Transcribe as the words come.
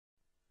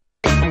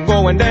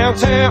going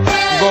downtown,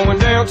 I'm going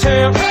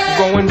downtown, I'm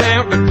going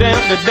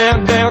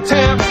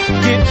downtown,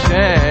 get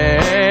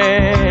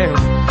down.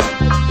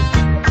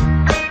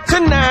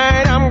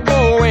 Tonight I'm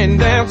going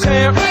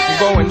downtown, I'm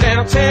going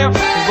downtown,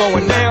 I'm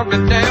going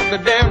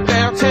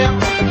downtown,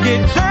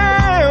 get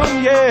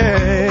down,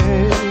 yeah.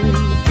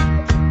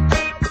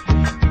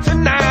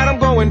 Tonight I'm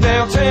going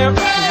downtown,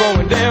 I'm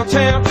going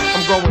downtown,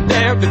 I'm going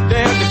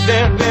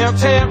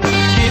downtown,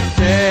 get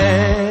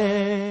down.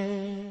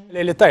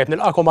 Lejli tajb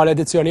nilqakom għal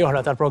edizzjoni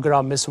oħra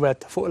tal-programm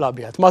Iswed fuq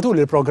l-Abjad.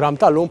 Matul il-programm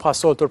tal-lum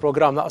bħas-soltu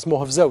l-programm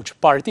naqsmuh f'żewġ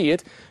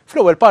partijiet.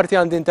 Fl-ewwel parti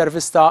għandi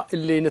intervista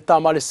li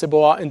nittama li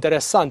ssibuha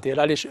interessanti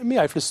għaliex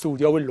miegħi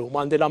fl-istudju illum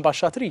għandi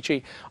l-ambaxxatriċi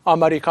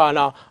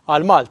Amerikana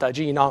għal Malta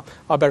Gina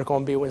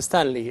Abercrombie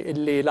Winstanley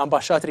illi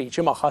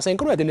l-ambaxxatriċi magħha se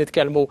nkunu qegħdin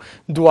nitkellmu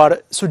dwar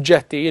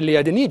suġġetti li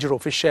qegħdin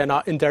jiġru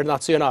fix-xena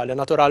internazzjonali.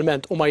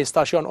 Naturalment huma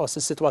jistax jonqos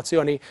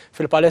is-sitwazzjoni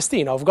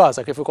fil-Palestina u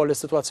f'Gaza kif ukoll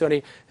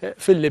is-sitwazzjoni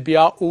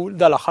fil-Libja u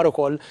dal-aħħar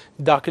ukoll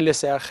dak li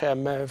seħ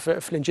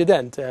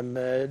fl-inċident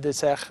li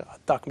seħ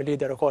attak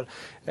mill-lider ukoll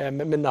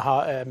minnaħa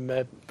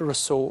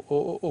Russu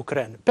u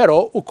Ukren. Però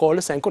ukoll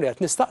se nkun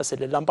qed nistaqsi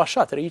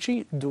lill-ambaxxatriċi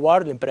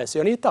dwar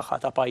l-impressjonijiet tagħha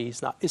ta'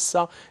 pajjiżna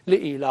issa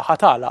li ilha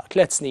ħatala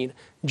 3 snin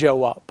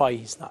ġewwa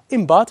pajjiżna.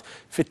 Imbagħad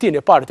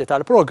fit-tieni parti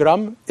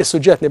tal-programm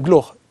is-suġġett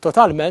nibluh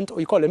totalment u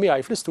jkolli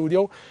miegħi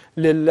fl-istudju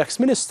lill-eks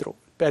Ministru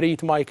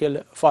Perit Michael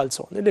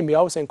Falzon, li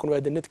miegħu se nkunu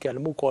qegħdin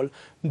nitkellmu wkoll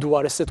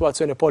dwar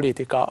is-sitwazzjoni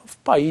politika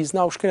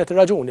f'pajjiżna u x'kienet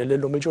ir-raġuni li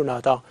llum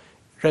il-ġurnata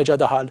reġa'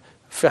 daħal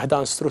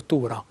fiħdan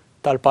struttura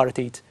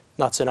tal-Partit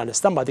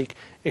Nazzjonalista ma dik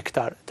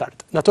iktar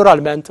tard.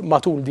 Naturalment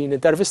matul din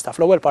intervista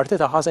fl-ewwel parti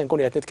tagħha se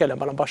nkun qed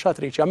nitkellem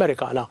mal-ambaxxatriċi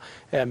Amerikana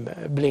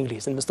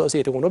bl-Ingliż.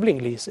 Il-mistoqsijiet ikunu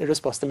bl-Ingliż,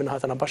 ir-risposti minħa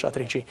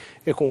tal-ambaxxatriċi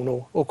ikunu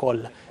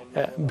wkoll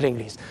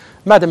bl-Ingliż.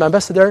 Madam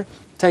Ambassador,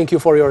 thank you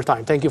for your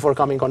time. Thank you for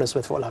coming on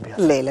Iswed fuq l-Abjad.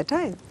 Lejla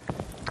tajb.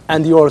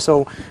 And you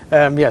also,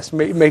 yes,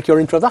 make your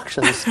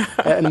introductions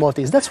in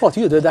Maltese. That's what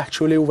you did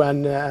actually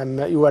when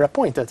you were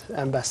appointed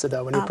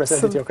ambassador, when you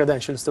presented your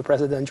credentials to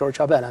President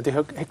George Abel, and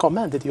he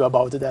commended you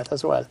about that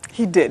as well.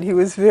 He did. He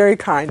was very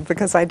kind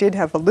because I did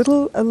have a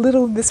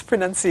little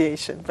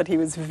mispronunciation, but he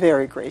was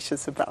very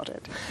gracious about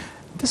it.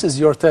 This is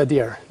your 3rd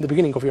year, the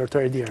beginning of your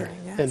 3rd year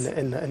yes.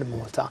 in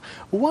Malta.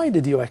 Why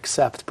did you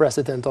accept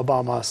President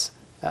Obama's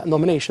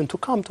nomination to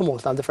come to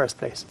Malta in the first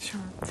place?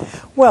 Sure.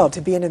 Well, to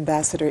be an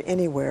ambassador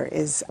anywhere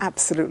is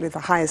absolutely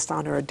the highest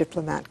honor a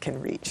diplomat can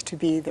reach. To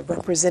be the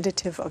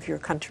representative of your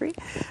country,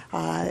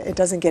 it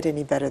doesn't get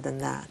any better than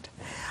that.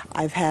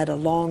 I've had a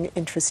long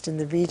interest in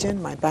the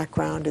region. My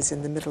background is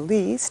in the Middle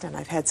East, and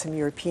I've had some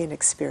European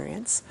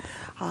experience.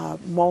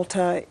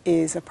 Malta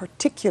is a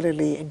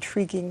particularly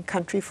intriguing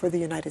country for the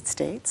United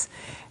States.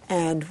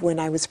 And when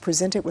I was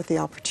presented with the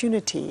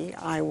opportunity,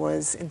 I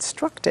was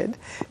instructed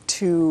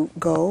to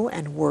go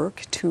and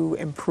work to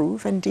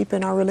improve and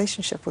deepen our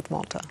relationship with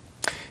Malta.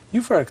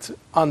 You've worked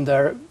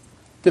under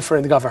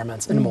different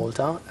governments in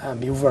Malta.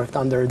 You've worked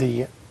under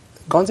the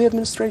Ghanzi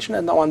administration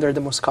and now under the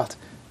Muscat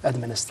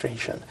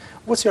administration.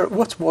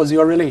 What was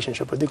your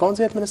relationship with the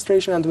Ghanzi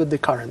administration and with the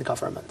current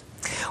government?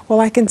 Well,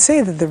 I can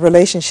say that the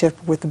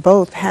relationship with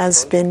both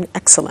has been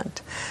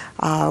excellent.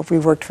 We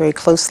worked very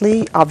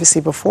closely,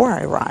 obviously before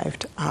I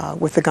arrived,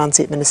 with the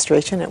Ghanzi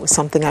administration. It was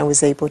something I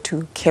was able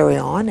to carry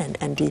on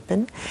and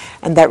deepen.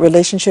 And that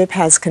relationship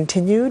has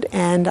continued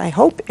and I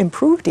hope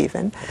improved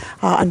even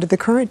under the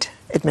current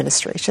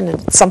administration. And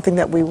it's something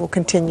that we will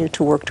continue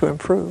to work to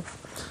improve.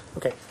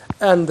 Okay.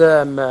 And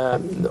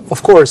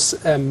of course,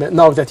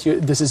 now that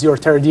this is your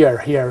 3rd year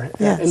here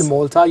in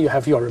Malta, you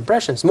have your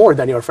impressions, more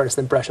than your first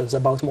impressions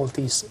about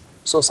Maltese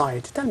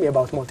society. Tell me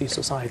about Maltese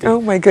society.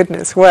 Oh my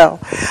goodness. Well,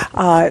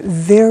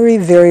 very,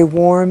 very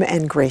warm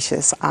and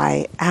gracious.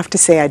 I have to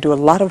say I do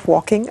a lot of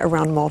walking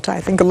around Malta.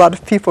 I think a lot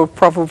of people have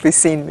probably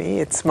seen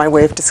me. It's my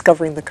way of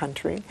discovering the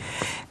country.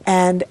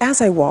 And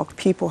as I walk,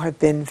 people have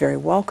been very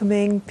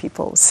welcoming.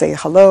 People say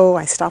hello.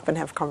 I stop and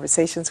have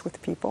conversations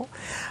with people.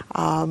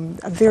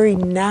 A very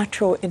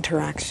natural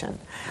interaction.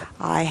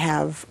 I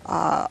have,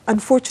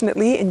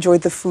 unfortunately,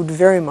 enjoyed the food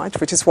very much,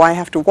 which is why I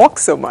have to walk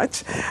so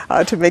much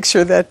to make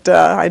sure that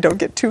I don't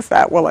get too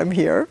fat while I'm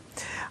here.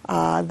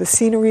 The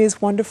scenery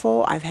is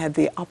wonderful. I've had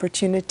the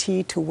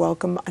opportunity to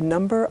welcome a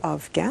number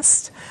of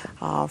guests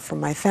from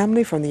my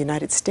family, from the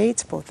United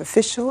States, both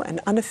official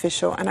and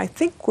unofficial, and I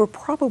think we're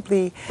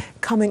probably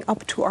coming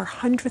up to our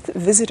 100th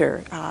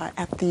visitor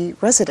at the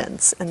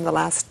residence in the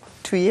last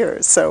 2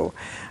 years. So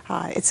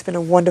it's been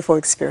a wonderful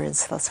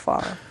experience thus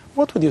far.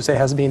 What would you say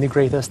has been the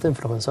greatest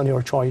influence on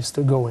your choice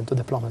to go into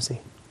diplomacy?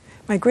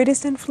 My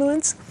greatest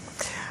influence?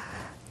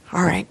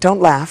 All right,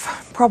 don't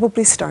laugh.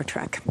 Probably Star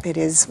Trek. It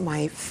is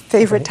my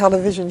favorite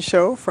television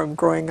show from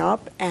growing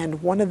up,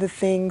 and one of the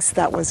things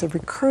that was a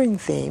recurring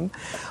theme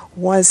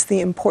was the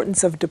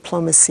importance of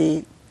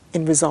diplomacy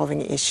in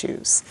resolving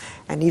issues.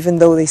 And even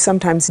though they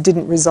sometimes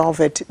didn't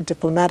resolve it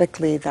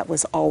diplomatically, that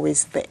was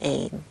always the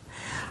aim.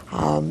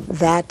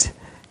 That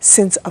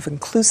sense of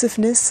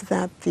inclusiveness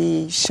that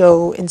the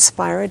show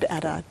inspired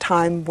at a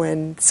time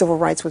when civil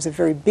rights was a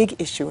very big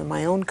issue in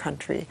my own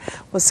country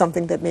was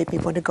something that made me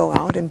want to go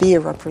out and be a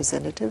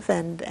representative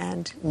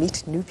and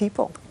meet new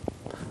people.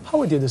 How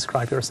would you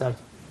describe yourself?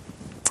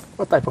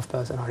 What type of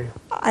person are you?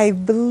 I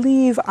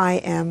believe I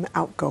am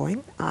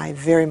outgoing. I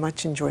very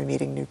much enjoy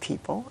meeting new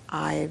people.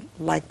 I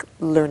like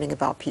learning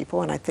about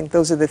people, and I think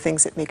those are the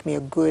things that make me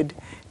a good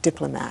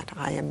diplomat.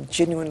 I am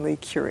genuinely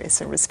curious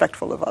and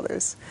respectful of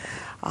others.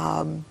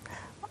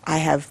 I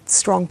have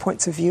strong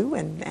points of view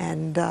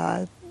and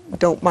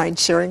don't mind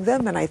sharing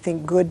them, and I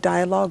think good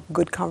dialogue,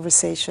 good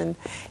conversation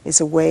is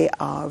a way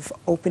of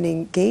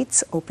opening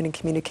gates, opening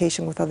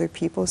communication with other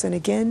peoples, and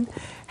again,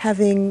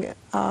 having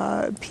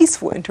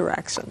peaceful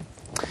interaction.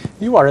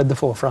 You are at the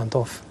forefront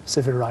of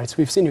civil rights.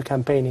 We've seen you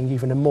campaigning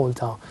even in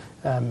Malta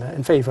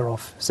in favor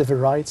of civil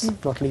rights,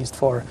 not least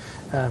for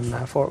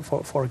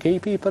gay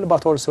people,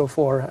 but also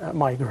for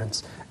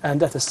migrants. And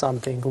that is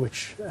something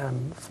which,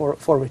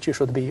 for which you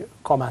should be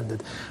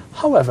commended.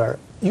 However,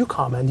 you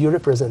come and you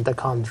represent a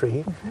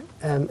country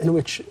in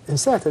which, in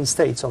certain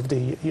states of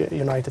the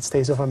United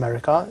States of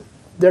America,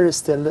 there is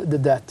still the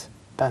death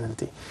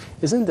penalty.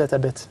 Isn't that a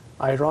bit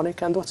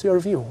ironic? And what's your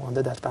view on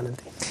the death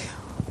penalty?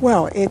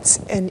 Well, it's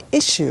an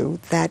issue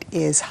that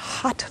is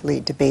hotly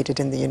debated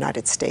in the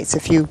United States.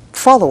 If you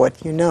follow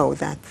it, you know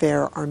that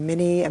there are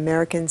many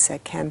Americans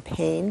that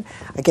campaign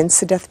against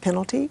the death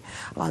penalty,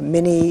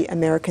 many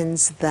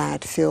Americans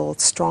that feel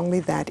strongly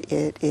that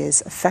it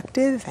is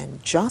effective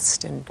and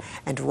just and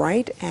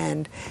right,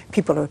 and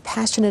people are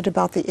passionate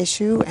about the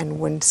issue, and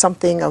when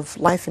something of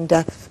life and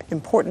death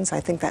importance,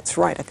 I think that's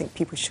right. I think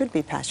people should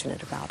be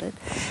passionate about it.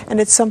 And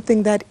it's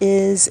something that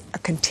is a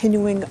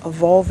continuing,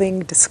 evolving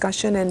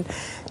discussion, and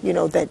you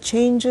know, that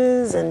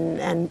changes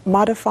and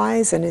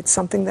modifies, and it's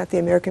something that the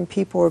American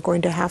people are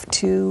going to have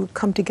to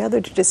come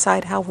together to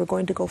decide how we're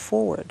going to go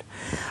forward.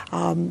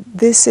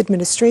 This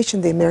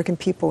administration, the American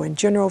people in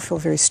general, feel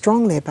very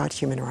strongly about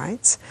human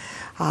rights.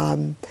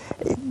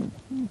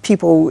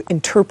 People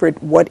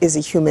interpret what is a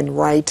human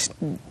right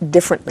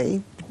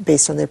differently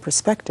based on their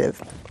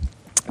perspective.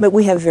 But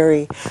we have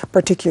very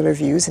particular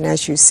views, and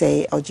as you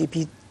say,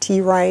 LGBT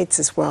rights,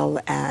 as well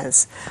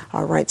as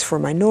rights for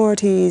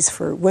minorities,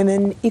 for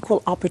women,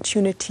 equal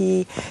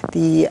opportunity,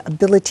 the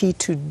ability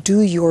to do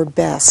your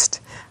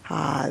best,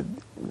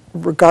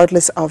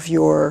 regardless of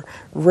your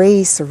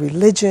race or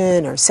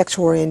religion or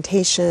sexual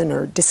orientation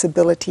or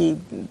disability.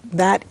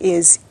 That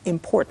is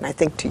important, I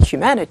think, to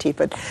humanity,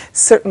 but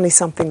certainly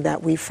something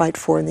that we fight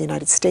for in the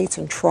United States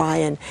and try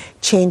and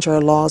change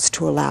our laws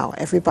to allow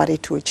everybody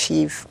to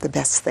achieve the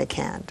best they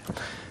can.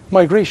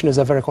 Migration is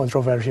a very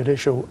controversial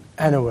issue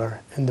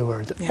anywhere in the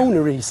world. Yeah. Only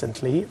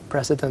recently,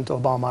 President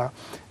Obama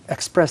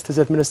expressed his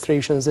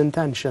administration's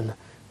intention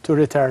to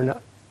return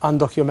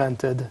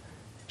undocumented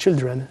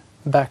children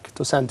back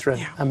to Central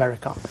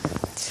America,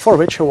 for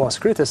which he was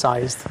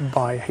criticized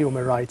by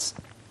human rights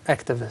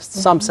activists.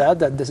 Some said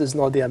that this is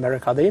not the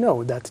America they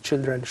know, that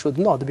children should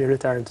not be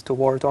returned to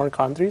war-torn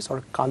countries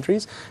or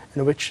countries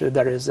in which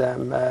there is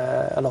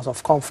a lot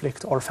of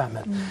conflict or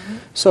famine.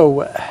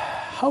 So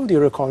how do you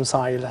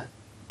reconcile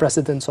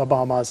President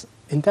Obama's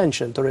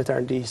intention to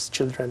return these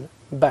children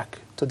back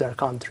to their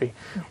country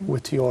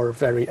with your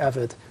very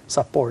avid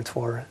support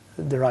for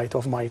the right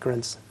of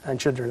migrants and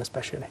children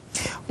especially?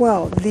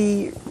 Well,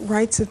 the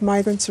rights of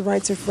migrants, the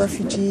rights of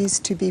refugees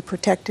to be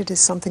protected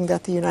is something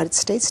that the United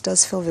States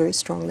does feel very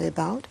strongly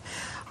about.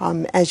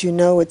 As you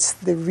know, it's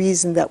the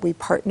reason that we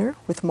partner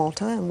with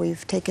Malta, and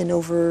we've taken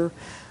over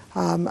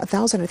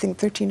 1,000, I think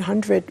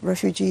 1,300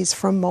 refugees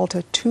from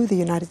Malta to the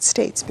United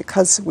States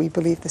because we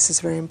believe this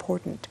is very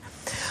important.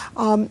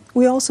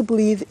 We also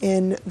believe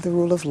in the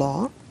rule of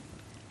law,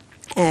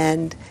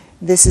 and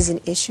this is an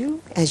issue,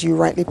 as you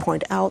rightly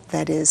point out,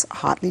 that is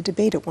hotly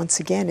debated once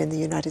again in the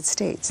United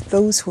States.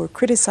 Those who are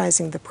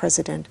criticizing the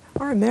president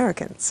are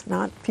Americans,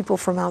 not people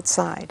from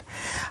outside.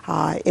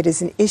 It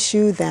is an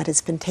issue that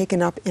has been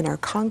taken up in our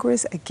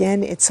Congress.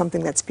 Again, it's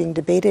something that's being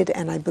debated,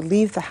 and I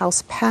believe the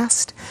House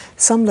passed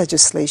some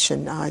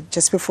legislation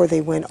just before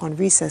they went on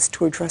recess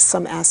to address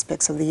some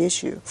aspects of the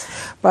issue.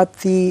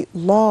 But the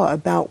law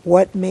about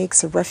what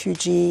makes a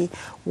refugee,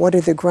 what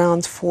are the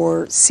grounds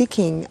for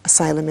seeking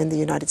asylum in the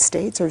United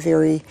States are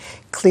very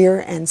clear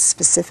and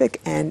specific,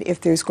 and if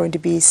there's going to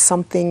be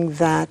something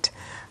that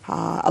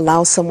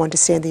allows someone to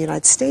stay in the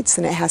United States,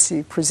 then it has to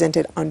be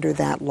presented under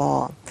that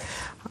law.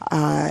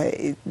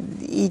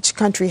 Each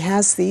country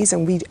has these,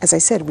 and we, as I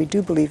said, we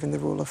do believe in the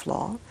rule of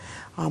law.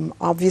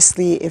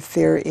 Obviously, if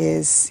there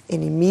is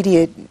an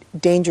immediate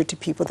danger to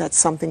people, that's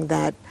something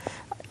that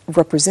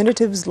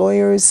representatives,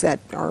 lawyers that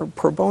are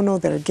pro bono,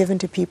 that are given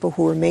to people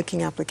who are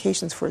making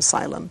applications for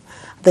asylum,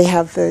 they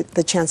have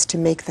the chance to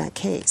make that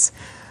case.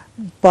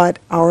 But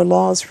our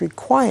laws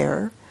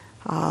require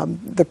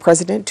the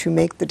president to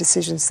make the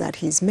decisions that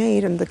he's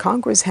made, and the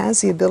Congress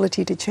has the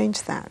ability to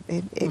change that.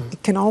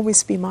 It can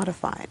always be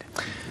modified.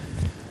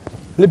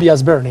 Libya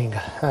is burning,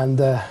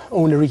 and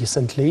only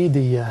recently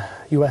the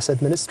US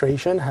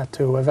administration had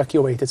to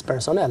evacuate its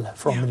personnel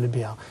from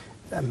Libya.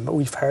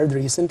 we've heard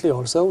recently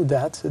also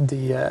that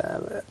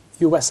the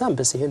US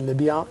Embassy in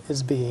Libya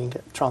is being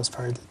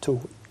transferred to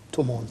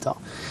Malta.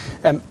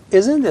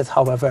 Isn't it,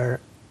 however,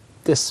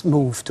 this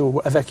move to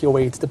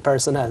evacuate the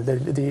personnel,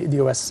 the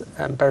US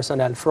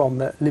personnel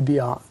from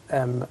Libya,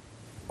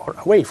 or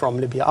away from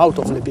Libya, out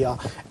of Libya,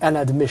 an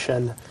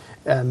admission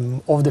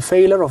of the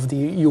failure of the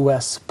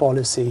US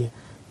policy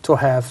to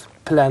have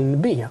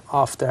Plan B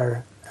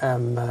after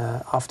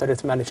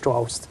it managed to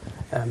oust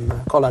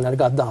Colonel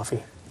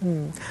Gaddafi?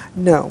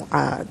 No.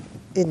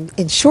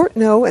 In short,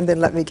 no, and then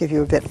let me give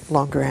you a bit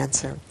longer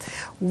answer.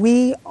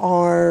 We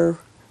are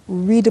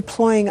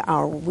redeploying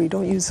we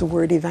don't use the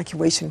word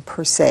evacuation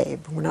per se,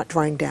 but we're not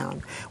drawing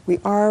down. We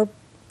are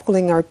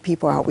pulling our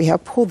people out. We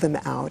have pulled them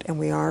out, and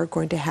we are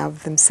going to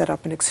have them set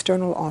up an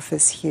external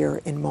office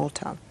here in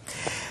Malta.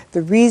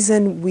 The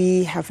reason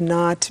we have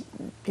not,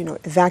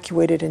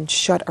 evacuated and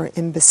shut our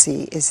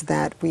embassy is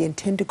that we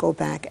intend to go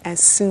back as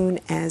soon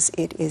as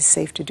it is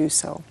safe to do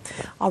so.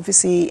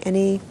 Obviously,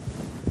 any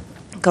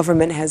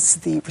government has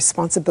the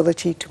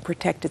responsibility to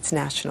protect its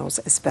nationals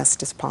as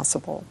best as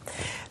possible.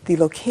 The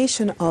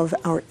location of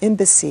our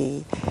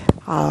embassy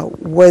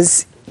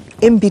was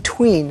in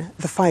between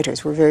the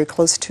fighters. We're very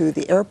close to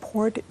the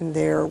airport, and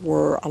there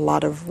were a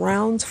lot of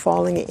rounds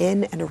falling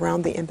in and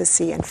around the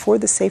embassy, and for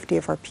the safety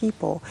of our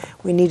people,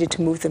 we needed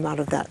to move them out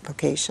of that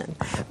location.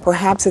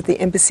 Perhaps if the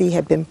embassy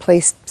had been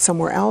placed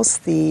somewhere else,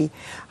 the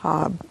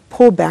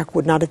pullback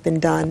would not have been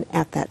done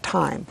at that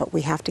time, but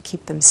we have to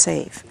keep them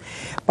safe.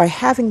 By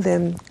having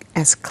them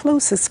as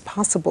close as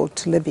possible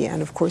to Libya,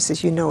 and of course,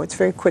 as you know, it's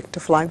very quick to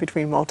fly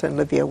between Malta and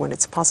Libya when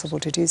it's possible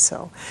to do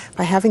so.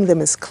 By having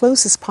them as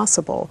close as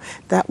possible,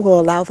 that will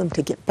allow them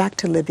to get back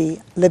to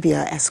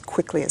Libya as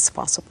quickly as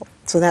possible.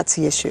 So that's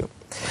the issue.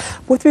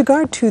 With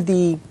regard to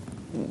the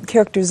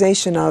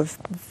characterization of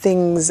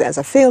things as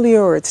a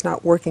failure or it's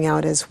not working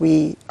out as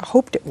we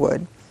hoped it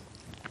would,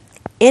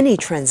 any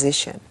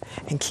transition,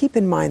 and keep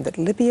in mind that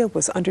Libya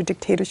was under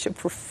dictatorship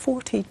for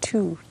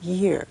 42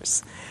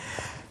 years,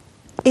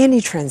 any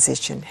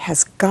transition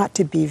has got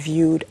to be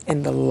viewed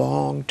in the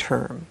long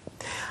term.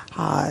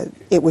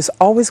 It was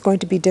always going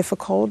to be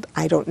difficult.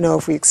 I don't know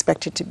if we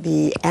expect it to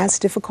be as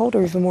difficult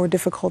or even more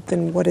difficult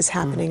than what is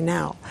happening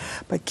now.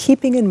 But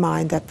keeping in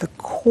mind that the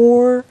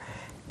core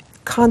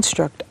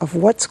construct of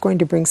what's going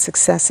to bring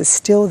success is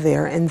still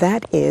there, and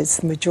that is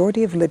the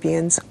majority of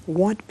Libyans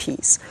want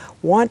peace,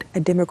 want a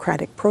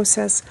democratic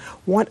process,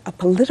 want a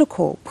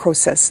political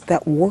process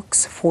that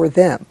works for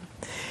them.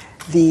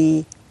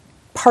 The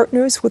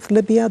partners with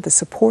Libya, the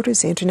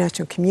supporters, the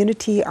international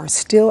community are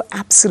still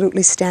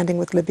absolutely standing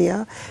with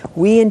Libya.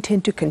 We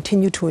intend to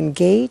continue to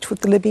engage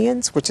with the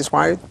Libyans, which is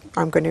why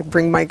I'm going to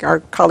bring our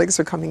colleagues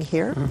are coming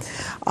here.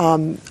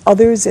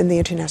 Others in the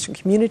international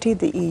community,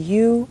 the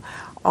EU,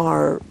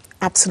 are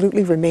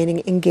absolutely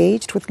remaining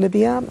engaged with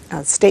Libya.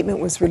 A statement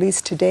was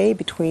released today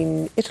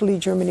between Italy,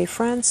 Germany,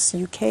 France,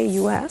 UK,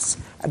 US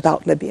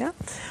about Libya,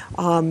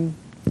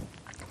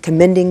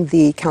 commending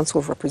the Council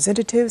of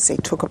Representatives. They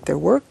took up their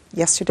work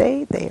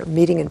yesterday. They are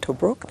meeting in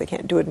Tobruk. They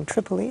can't do it in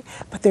Tripoli,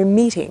 but they're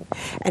meeting.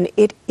 And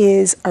it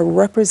is a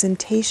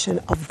representation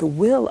of the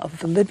will of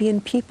the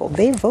Libyan people.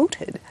 They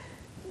voted,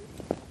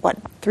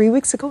 3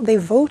 weeks ago? They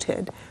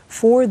voted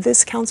for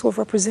this Council of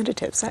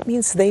Representatives. That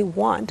means they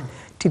want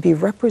to be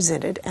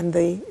represented and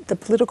the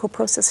political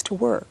process to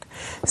work.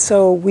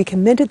 So we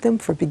commended them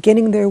for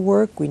beginning their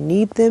work. We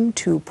need them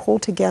to pull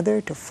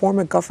together to form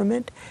a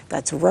government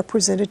that's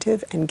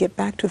representative and get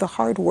back to the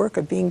hard work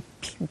of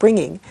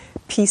bringing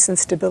peace and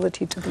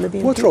stability to the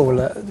Libyan people. What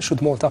role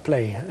should Malta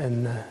play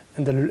in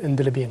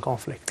the Libyan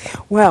conflict?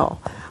 Well,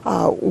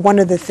 one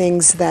of the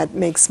things that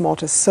makes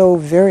Malta so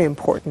very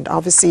important,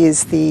 obviously,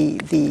 is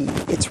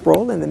its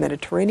role in the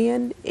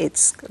Mediterranean,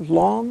 its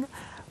long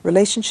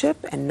relationship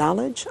and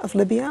knowledge of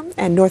Libya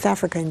and North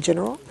Africa in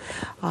general.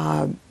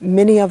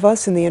 Many of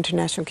us in the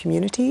international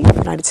community, the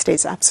United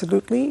States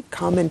absolutely,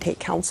 come and take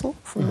counsel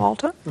from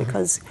Malta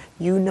because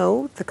you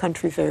know the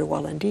country very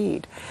well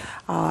indeed.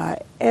 And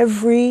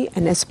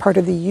as part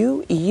of the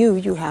EU,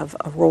 you have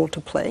a role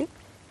to play,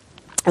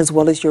 as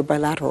well as your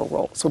bilateral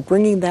role. So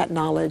bringing that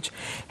knowledge,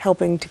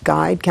 helping to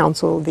guide,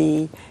 counsel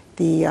the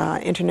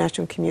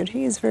international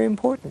community is very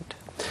important.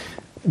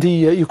 The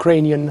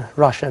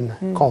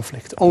Ukrainian-Russian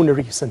conflict. Only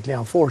recently,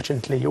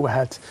 unfortunately, you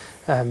had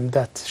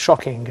that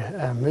shocking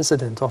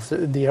incident of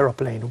the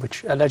aeroplane,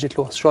 which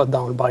allegedly was shot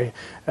down by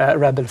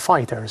rebel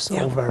fighters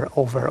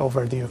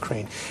over the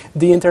Ukraine.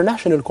 The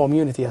international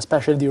community,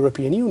 especially the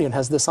European Union,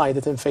 has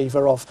decided in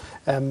favor of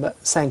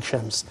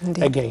sanctions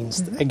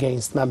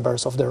against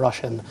members of the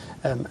Russian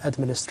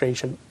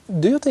administration.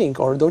 Do you think,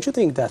 or don't you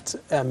think that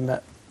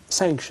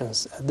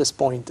sanctions at this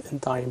point in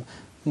time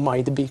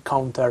might be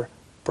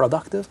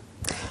counterproductive?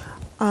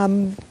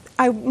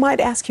 I might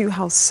ask you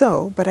how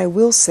so, but I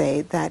will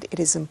say that it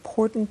is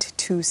important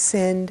to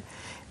send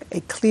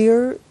a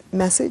clear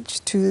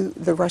message to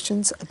the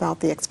Russians about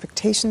the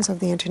expectations of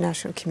the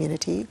international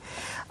community,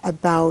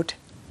 about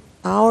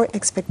our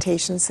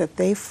expectations that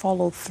they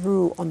follow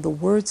through on the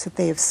words that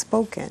they have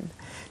spoken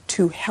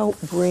to help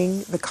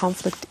bring the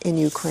conflict in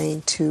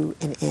Ukraine to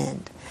an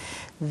end.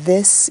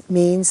 This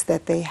means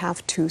that they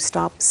have to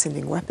stop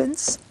sending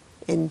weapons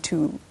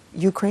into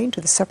Ukraine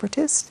to the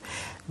separatists,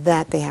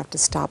 that they have to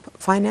stop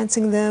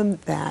financing them,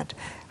 that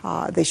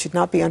they should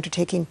not be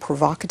undertaking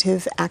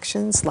provocative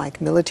actions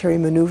like military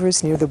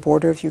maneuvers near the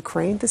border of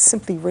Ukraine. This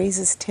simply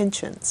raises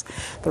tensions.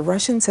 The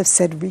Russians have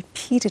said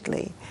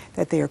repeatedly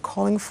that they are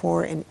calling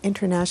for an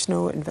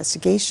international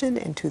investigation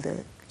into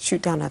the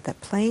shoot down of that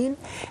plane,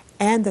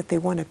 and that they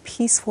want a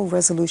peaceful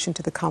resolution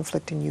to the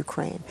conflict in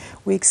Ukraine.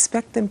 We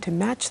expect them to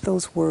match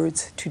those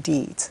words to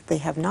deeds. They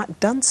have not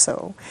done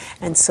so,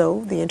 and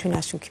so the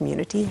international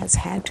community has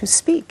had to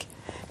speak.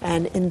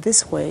 And in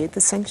this way,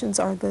 the sanctions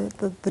are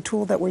the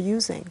tool that we're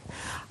using.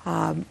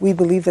 We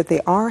believe that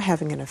they are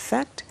having an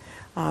effect.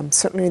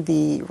 Certainly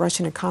the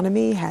Russian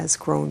economy has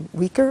grown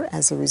weaker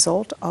as a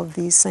result of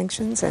these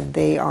sanctions, and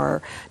they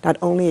are not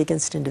only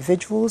against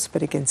individuals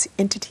but against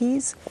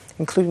entities,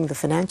 including the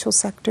financial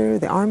sector,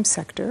 the arms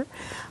sector,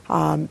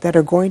 that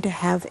are going to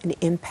have an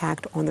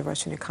impact on the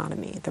Russian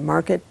economy. The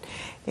market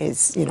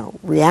is,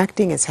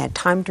 reacting, has had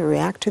time to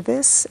react to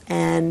this,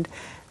 and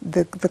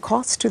the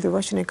costs to the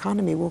Russian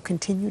economy will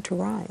continue to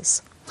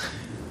rise.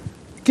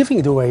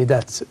 Given the way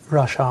that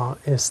Russia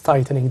is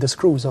tightening the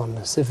screws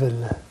on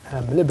civil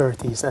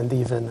liberties and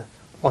even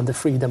on the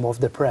freedom of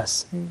the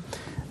press,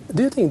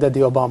 do you think that the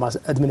Obama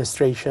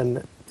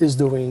administration is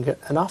doing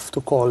enough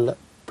to call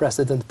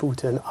President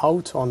Putin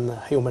out on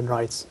human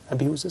rights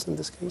abuses in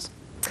this case?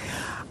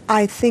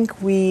 I think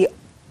we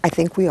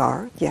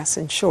are, yes,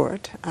 in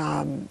short.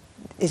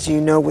 As you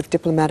know, with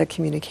diplomatic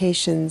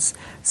communications,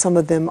 some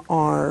of them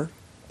are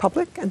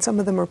public and some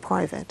of them are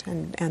private,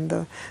 and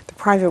the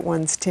private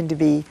ones tend to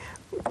be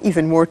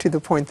even more to the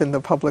point than the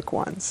public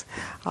ones.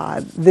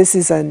 This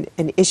is an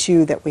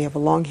issue that we have a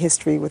long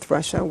history with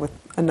Russia, with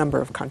a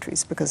number of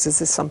countries, because this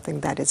is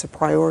something that is a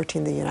priority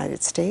in the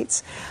United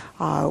States.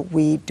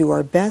 We do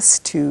our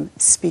best to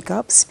speak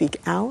up, speak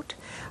out,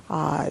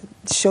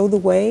 show the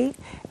way,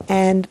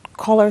 and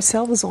call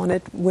ourselves on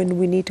it when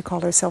we need to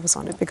call ourselves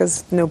on it,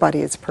 because nobody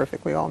is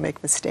perfect. We all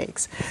make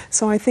mistakes.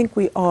 So I think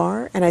we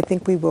are, and I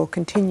think we will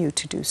continue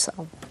to do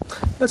so.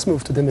 Let's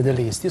move to the Middle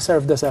East. You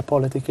served as a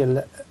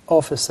political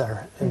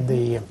officer in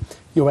the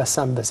U.S.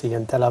 Embassy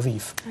in Tel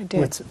Aviv. I did.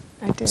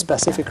 With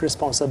specific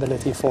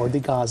responsibility for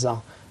the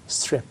Gaza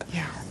Strip.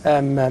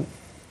 Yeah.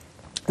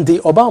 The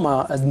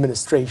Obama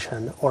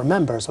administration, or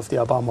members of the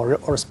Obama,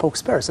 or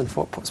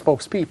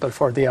spokespeople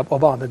for the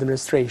Obama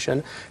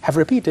administration, have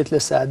repeatedly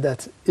said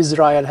that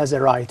Israel has a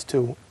right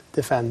to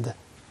defend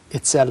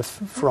itself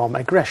from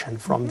aggression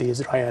from the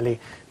Israeli,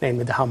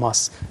 namely the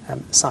Hamas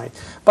side.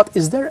 But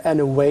is there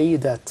any way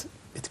that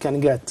it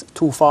can get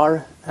too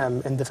far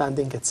in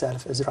defending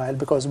itself, Israel?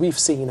 Because we've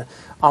seen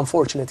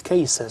unfortunate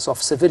cases of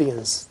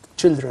civilians,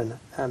 children,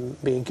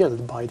 being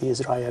killed by the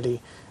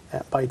Israeli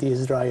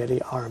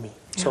army.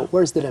 Yeah. So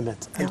where's the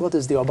limit? And what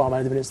is the Obama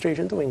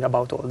administration doing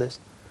about all this?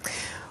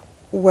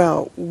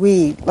 Well,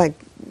 we, like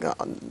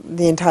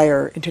the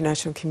entire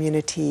international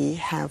community,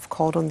 have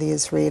called on the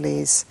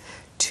Israelis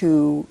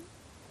to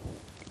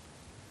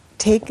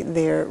take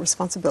their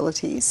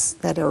responsibilities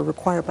that are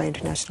required by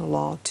international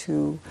law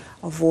to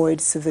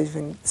avoid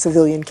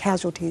civilian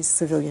casualties,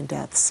 civilian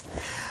deaths.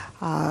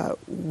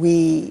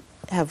 We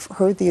have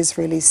heard the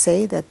Israelis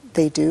say that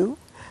they do,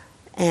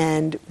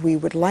 and we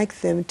would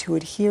like them to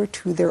adhere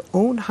to their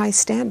own high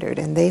standard,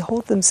 and they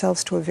hold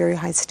themselves to a very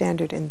high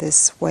standard in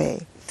this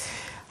way.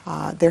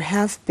 There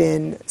have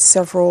been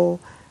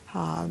several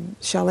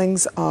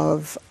shellings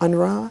of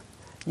UNRWA,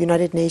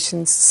 United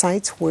Nations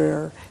sites,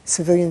 where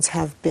civilians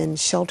have been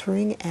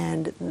sheltering,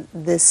 and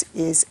this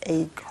is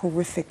a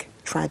horrific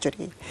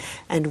tragedy.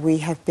 And we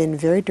have been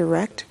very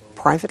direct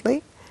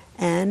privately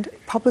and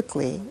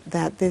publicly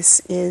that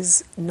this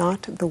is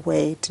not the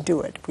way to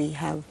do it. We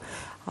have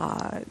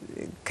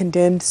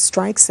condemned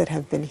strikes that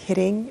have been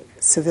hitting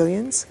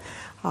civilians.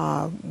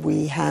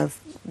 We have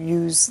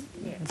used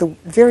the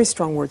very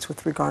strong words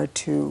with regard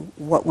to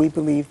what we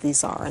believe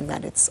these are, and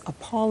that it's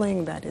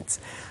appalling, that it's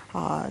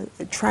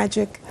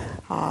tragic,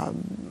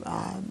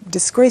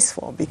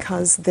 disgraceful,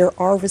 because there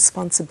are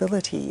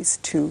responsibilities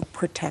to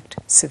protect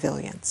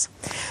civilians.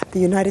 The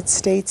United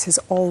States has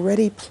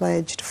already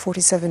pledged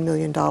 $47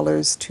 million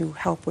to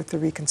help with the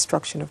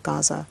reconstruction of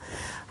Gaza.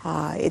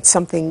 It's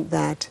something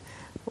that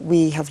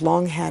we have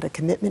long had a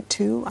commitment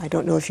to. I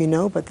don't know if you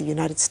know, but the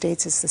United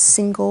States is the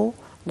single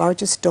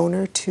largest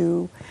donor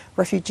to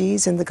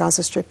refugees in the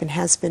Gaza Strip and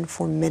has been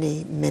for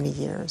many, many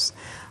years.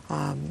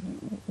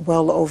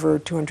 Well over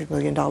 $200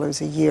 million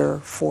a year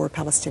for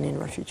Palestinian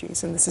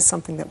refugees, and this is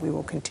something that we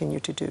will continue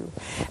to do.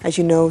 As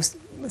you know,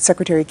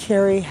 Secretary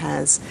Kerry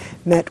has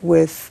met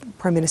with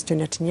Prime Minister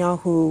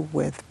Netanyahu,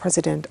 with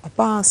President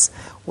Abbas,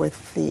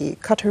 with the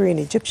Qatari and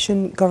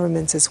Egyptian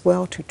governments as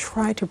well, to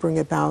try to bring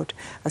about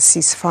a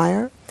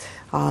ceasefire.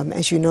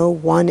 As you know,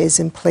 one is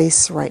in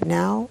place right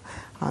now.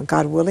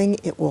 God willing,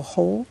 it will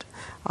hold.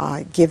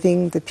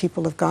 giving the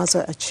people of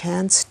Gaza a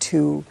chance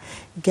to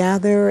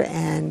gather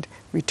and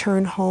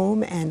return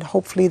home, and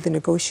hopefully the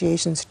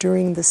negotiations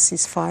during the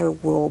ceasefire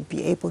will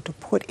be able to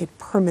put it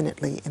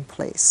permanently in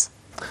place.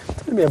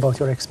 Tell me about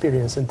your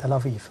experience in Tel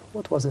Aviv.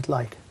 What was it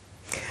like?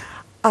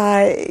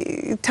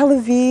 Tel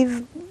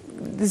Aviv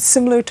is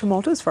similar to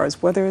Malta as far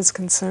as weather is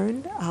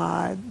concerned.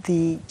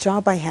 The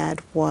job I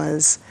had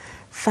was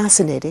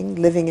fascinating,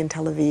 living in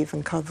Tel Aviv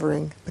and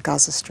covering the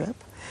Gaza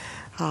Strip.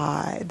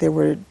 There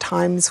were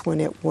times when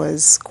it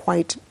was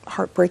quite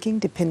heartbreaking,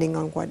 depending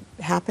on what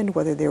happened,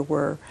 whether there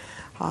were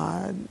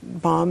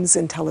bombs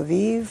in Tel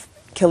Aviv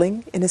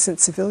killing innocent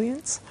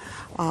civilians,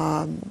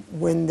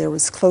 when there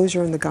was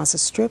closure in the Gaza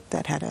Strip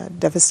that had a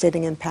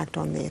devastating impact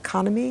on the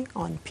economy,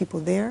 on people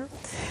there.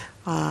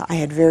 I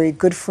had very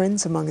good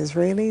friends among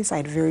Israelis. I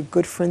had very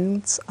good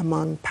friends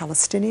among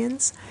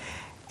Palestinians.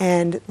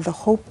 And the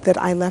hope that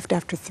I left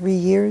after 3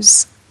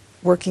 years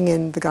working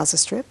in the Gaza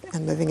Strip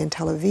and living in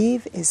Tel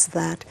Aviv is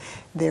that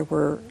there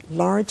were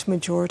large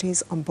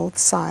majorities on both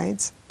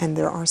sides, and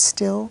there are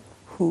still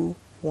who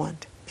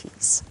want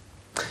peace.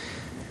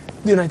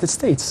 The United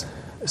States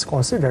is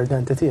considered,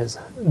 and it is,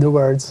 the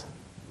world's,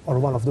 or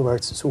one of the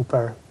world's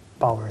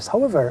superpowers.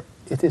 However,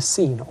 it is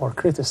seen or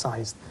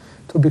criticized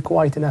to be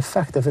quite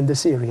ineffective in the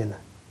Syrian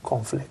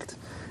conflict.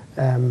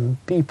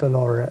 People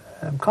or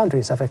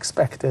countries have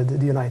expected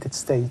the United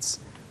States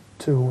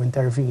to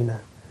intervene,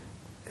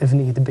 if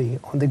need be,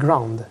 on the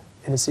ground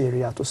in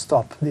Syria to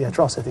stop the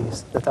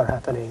atrocities that are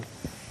happening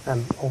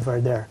over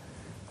there.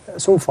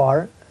 So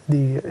far,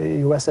 the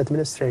US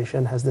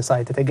administration has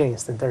decided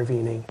against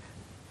intervening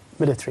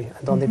military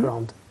and on the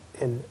ground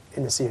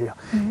in Syria.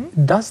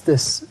 Does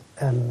this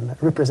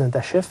represent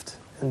a shift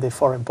in the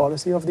foreign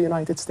policy of the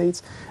United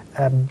States,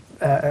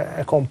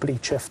 a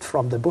complete shift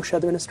from the Bush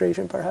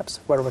administration, perhaps,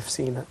 where we've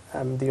seen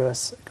the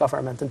US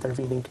government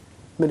intervening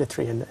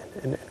military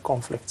in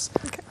conflicts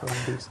around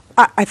these?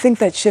 I think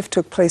that shift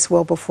took place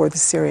well before the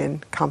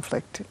Syrian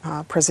conflict.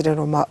 President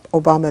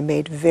Obama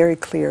made very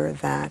clear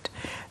that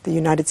the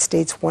United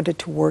States wanted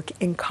to work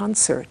in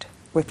concert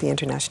with the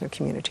international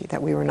community,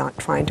 that we were not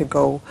trying to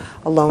go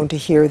alone to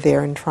here,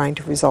 there, and trying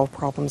to resolve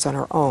problems on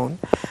our own.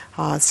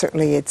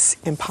 Certainly it's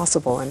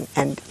impossible,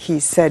 and he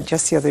said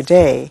just the other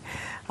day,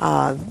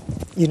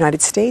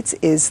 United States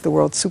is the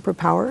world's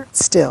superpower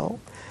still,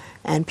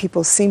 and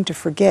people seem to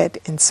forget,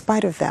 in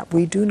spite of that,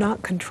 we do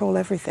not control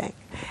everything.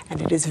 And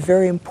it is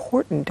very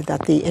important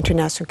that the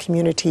international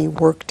community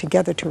work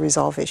together to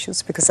resolve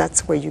issues, because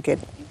that's where you get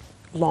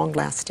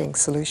long-lasting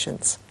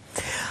solutions.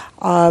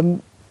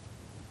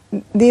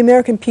 The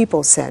American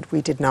people said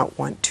we did not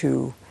want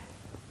to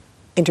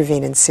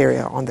intervene in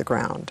Syria on the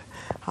ground.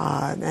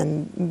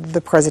 And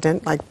the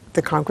president, like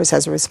the Congress,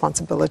 has a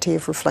responsibility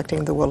of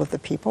reflecting the will of the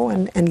people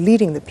and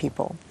leading the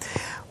people.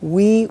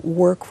 We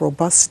work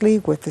robustly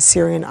with the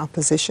Syrian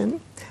opposition.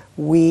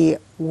 We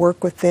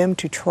work with them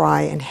to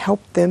try and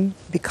help them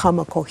become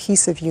a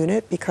cohesive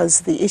unit,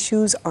 because the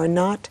issues are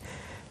not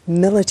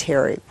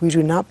military. We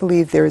do not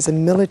believe there is a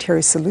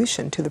military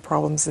solution to the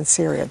problems in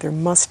Syria. There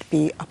must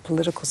be a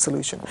political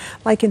solution.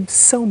 Like in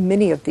so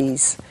many of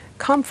these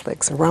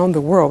conflicts around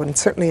the world, and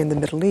certainly in the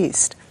Middle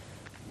East,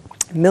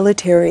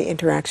 military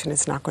interaction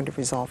is not going to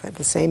resolve it.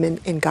 The same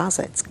in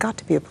Gaza. It's got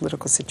to be a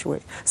political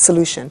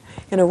solution.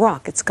 In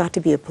Iraq, it's got to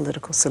be a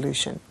political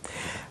solution.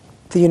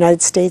 The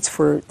United States,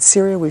 for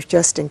Syria, we've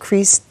just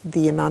increased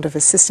the amount of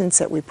assistance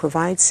that we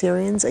provide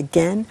Syrians.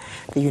 Again,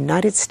 the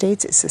United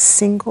States is the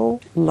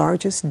single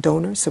largest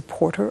donor,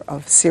 supporter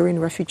of Syrian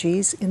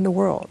refugees in the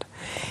world.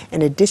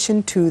 In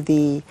addition to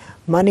the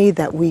money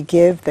that we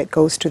give that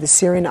goes to the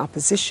Syrian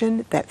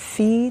opposition, that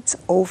feeds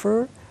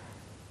over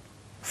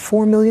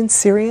 4 million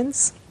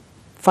Syrians,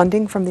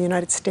 funding from the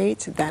United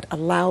States that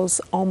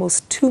allows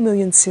almost 2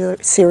 million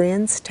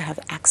Syrians to have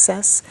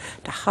access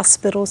to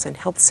hospitals and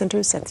health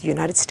centers that the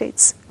United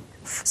States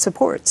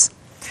supports.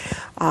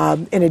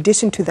 In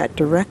addition to that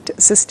direct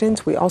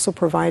assistance, we also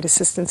provide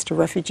assistance to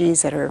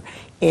refugees that are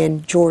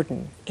in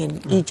Jordan,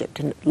 in Egypt,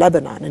 in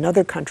Lebanon, and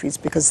other countries,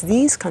 because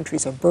these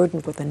countries are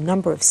burdened with a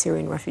number of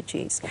Syrian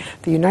refugees.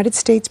 The United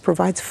States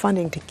provides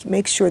funding to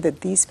make sure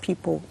that these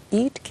people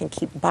eat, can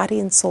keep body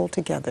and soul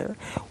together.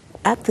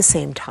 At the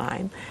same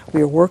time,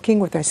 we are working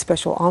with our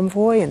special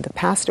envoy. In the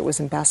past, it was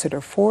Ambassador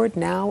Ford.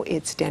 Now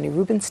it's Danny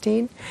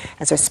Rubenstein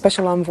as our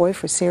special envoy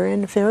for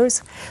Syrian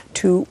affairs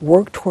to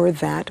work toward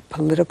that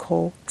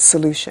political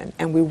solution.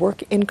 And we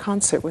work in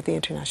concert with the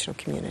international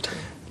community.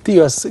 The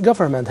U.S.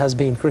 government has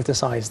been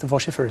criticized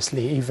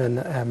vociferously,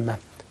 even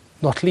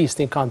not least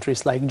in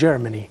countries like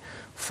Germany,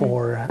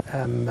 for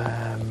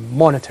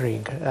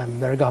monitoring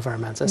their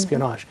government's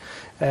espionage.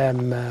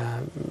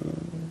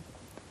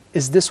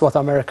 Is this what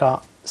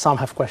America, some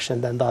have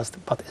questioned and does,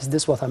 but is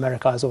this what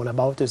America is all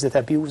about? Is it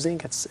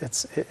abusing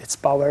its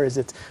power?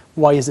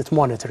 Why is it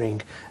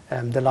monitoring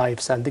the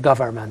lives and the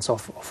governments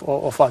of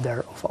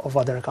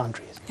other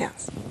countries?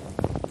 Yes.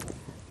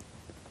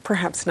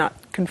 Perhaps not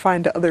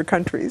confined to other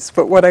countries,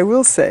 but what I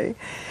will say,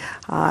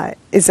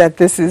 is that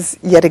this is,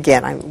 yet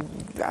again,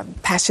 a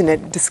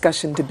passionate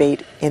discussion,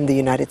 debate in the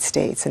United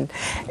States. And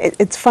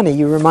it's funny,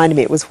 you reminded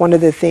me, it was one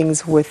of the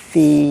things with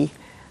the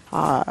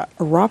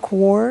Iraq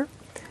War.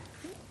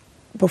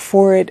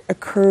 Before it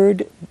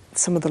occurred,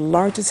 some of the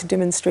largest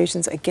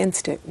demonstrations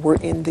against it were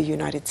in the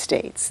United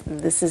States.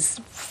 This is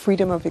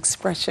freedom of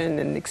expression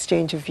and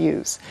exchange of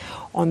views.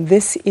 On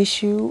this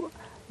issue,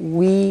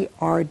 we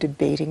are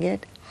debating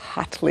it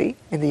hotly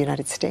in the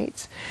United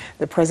States.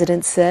 The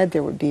president said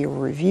there would be a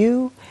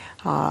review,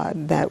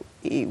 that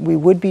we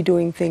would be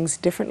doing things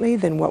differently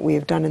than what we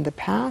have done in the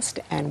past,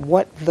 and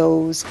what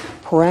those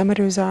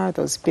parameters are,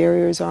 those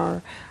barriers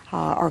are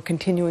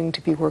continuing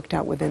to be worked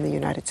out within the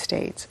United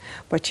States.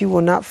 But you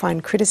will not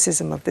find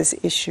criticism of this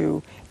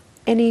issue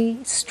any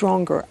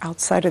stronger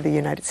outside of the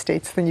United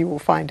States than you will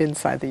find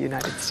inside the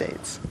United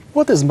States.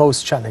 What is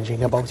most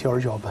challenging about your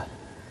job,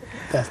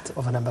 that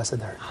of an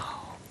ambassador?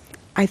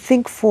 I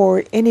think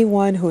for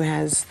anyone who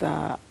has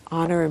the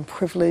honor and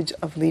privilege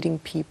of leading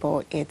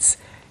people, it's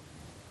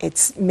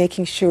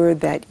making sure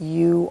that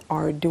you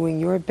are doing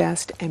your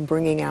best and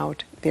bringing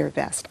out their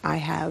best. I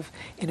have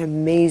an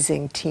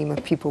amazing team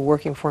of people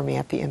working for me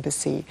at the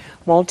embassy,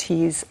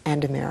 Maltese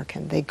and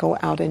American. They go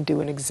out and do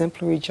an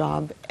exemplary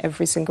job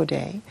every single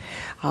day,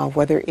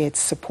 whether it's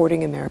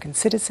supporting American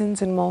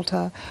citizens in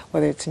Malta,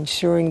 whether it's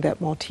ensuring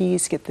that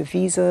Maltese get the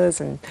visas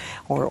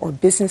or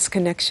business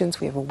connections.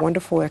 We have a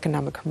wonderful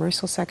economic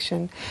commercial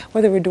section,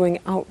 whether we're doing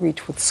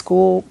outreach with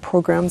school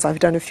programs. I've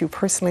done a few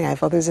personally. I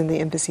have others in the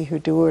embassy who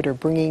do it, or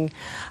bringing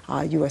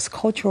U.S.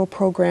 cultural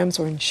programs,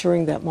 or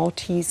ensuring that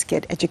Maltese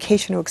get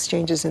educational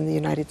exchanges in the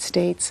United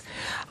States.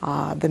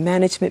 The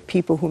management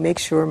people who make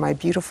sure my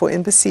beautiful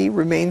embassy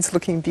remains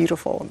looking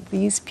beautiful.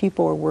 These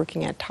people are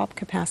working at top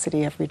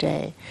capacity every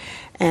day.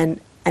 And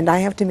I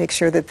have to make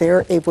sure that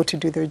they're able to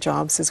do their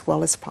jobs as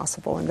well as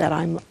possible, and that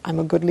I'm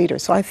a good leader.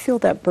 So I feel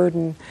that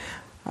burden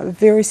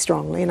very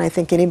strongly, and I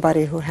think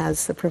anybody who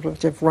has the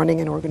privilege of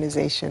running an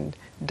organization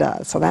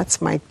does. So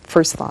that's my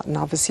first thought, and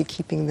obviously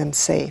keeping them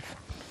safe.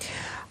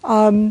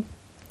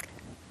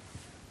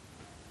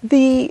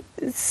 The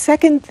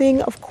second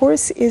thing, of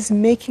course, is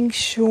making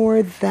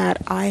sure that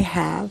I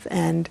have,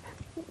 and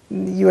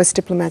U.S.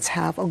 diplomats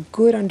have, a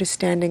good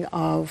understanding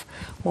of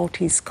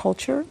Maltese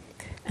culture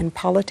and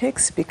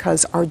politics,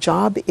 because our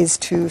job is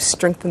to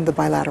strengthen the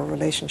bilateral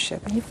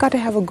relationship. And you've got to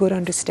have a good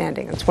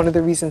understanding. It's one of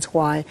the reasons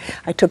why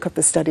I took up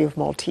the study of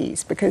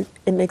Maltese, because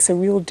it makes a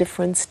real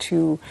difference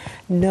to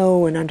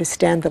know and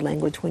understand the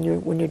language when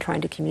you're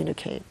trying to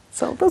communicate.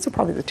 So those are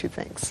probably the two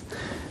things.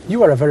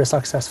 You are a very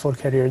successful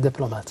career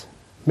diplomat.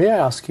 May I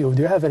ask you,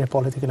 do you have any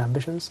political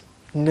ambitions?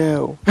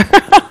 No.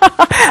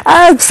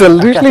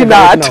 Absolutely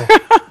not.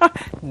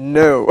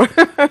 No.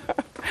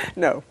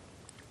 No.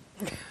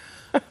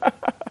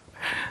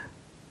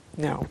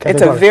 No.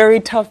 It's a very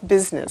tough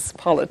business,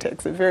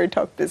 politics, a very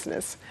tough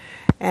business.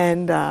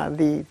 And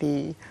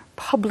the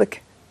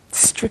public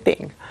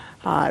stripping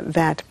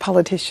that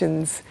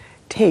politicians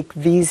take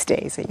these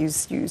days. They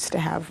used to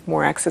have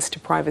more access to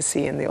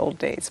privacy in the old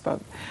days,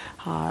 but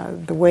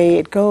the way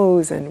it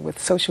goes, and with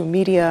social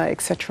media,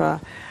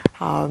 etc.,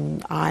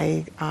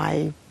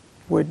 I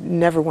would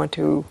never want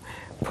to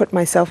put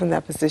myself in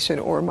that position,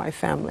 or my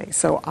family.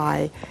 So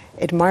I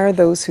admire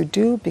those who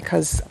do,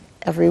 because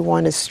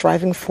everyone is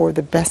striving for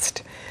the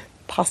best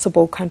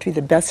possible country,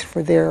 the best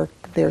for their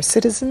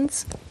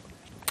citizens.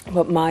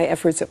 But my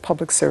efforts at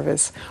public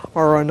service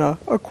are on a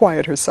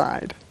quieter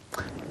side.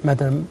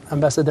 Madam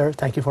Ambassador,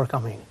 thank you for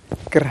coming.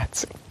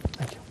 Grazie.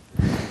 Thank you.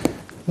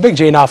 Big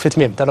ġejna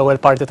fit-tmiem tal-ewwel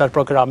parti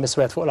tal-programm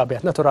Iswed fuq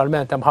l-Abjad.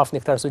 Naturalment hemm ħafna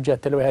iktar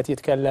suġġetti li wieħed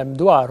jitkellem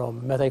dwarhom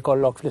meta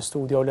jkollok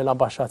fl-istudju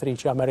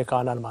lill-Ambaxxatriċi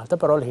Amerikana l Malta,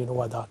 però l-ħin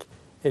huwa dak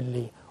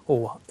illi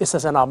huwa. Issa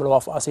se nagħmlu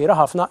waqfa qasira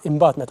ħafna,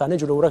 imbagħad meta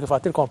niġu lura kif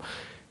għadtilkom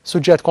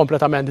suġġett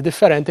kompletament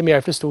differenti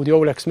miegħi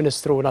fl-istudju l-eks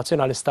Ministru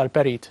Nazzjonalista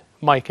l-Perit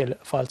Michael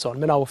Falzon.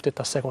 Minn hawn ftit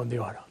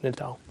tas-sekondi oħra.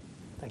 Niltaqgħu.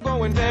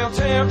 Going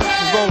downtown,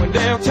 I'm going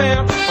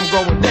downtown, I'm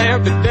going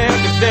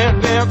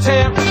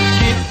downtown,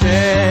 get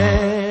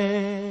down.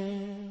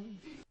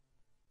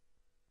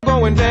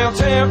 Going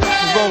downtown,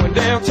 I'm going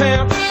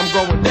downtown, I'm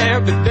going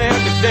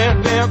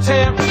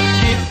downtown,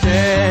 get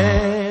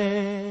down.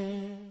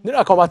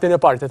 Nilqakom għat-tieni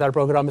parti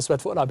tal-programm Iswed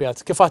fuq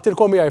l-Abjad. Kif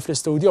għattilkom miegħi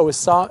fl-istudju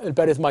issa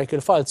il-Perit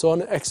Michael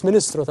Falzon,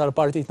 ex-Ministru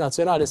tal-Partit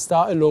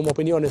Nazzjonalista, illum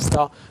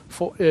opinjonista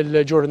fuq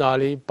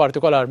il-ġurnali,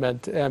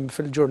 partikolarment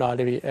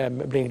fil-ġurnali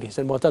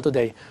bl-Ingliż, il-Malta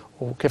Today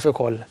u kif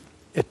ukoll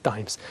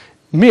it-Times.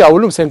 Miegħu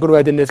llum se nkunu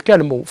qegħdin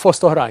nitkellmu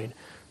fost oħrajn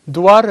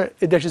dwar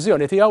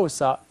id-deċiżjoni tiegħu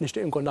issa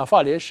nixtieq inkun naf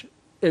għaliex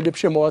illi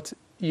b'xi mod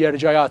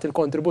jerġa' jagħti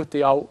l-kontribut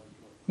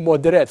tiegħu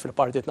mod dirett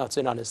fil-Partit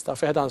Nazzjonalista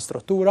fi ħdan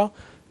struttura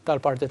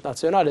tal-Partit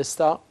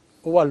Nazzjonalista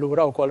u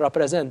allura wkoll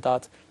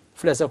rappreżentat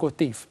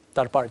fl-eżekuttiv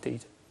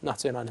tal-Partit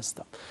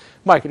Nazzjonalista.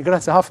 Michael,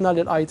 grazzi ħafna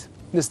li lqajt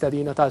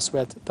l-istedina ta'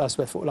 Iswed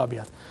fuq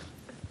l-Abjad.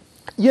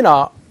 Jiena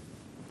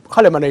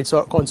ħalli ma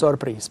ngħid kont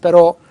sorpriż,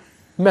 però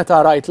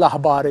meta rajt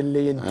l-aħbar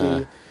illi inti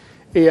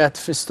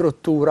qiegħed fi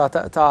struttura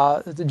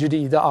ta'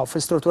 ġdida, fi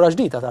struttura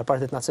ġdida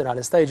tal-Partit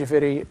Nazzjonalista,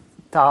 jiġifieri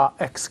ta'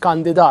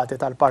 ex-kandidati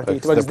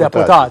tal-partit u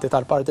ex-deputati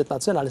tal-Partit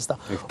Nazzjonalista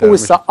u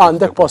issa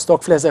għandek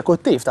postok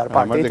fl-eżekuttiv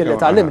tal-partit li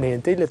tal-limni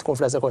inti li tkun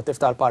fl-eżekuttiv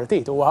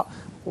tal-partit huwa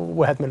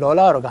wieħed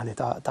mill-ogħla organi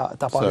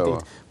ta' partit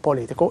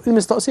politiku.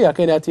 Il-mistoqsija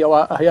kienet jew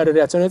aħjar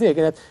ir-reazzjoni tiegħi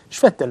kienet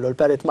x'fettillu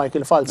l-perit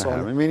Michael Falzon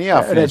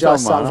reġa'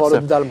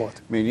 salvoru b'dal-mod.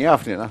 Min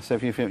jafni naħseb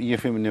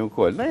jifhimni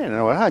wkoll. Jiena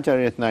ħaġa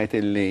rrid ngħid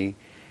illi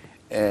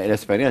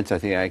l-esperjenza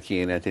tiegħi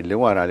kienet illi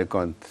wara li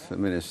kont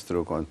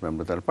Ministru kont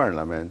membru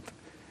tal-Parlament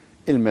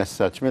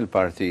il-messaġġ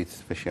mill-partit,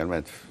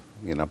 speċjalment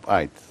jiena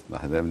bqajt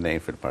naħdem nejn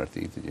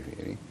fil-partit,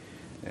 ġifieri,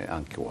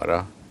 anki wara.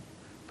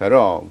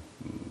 Però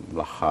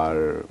l-aħħar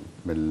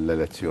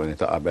mill-elezzjoni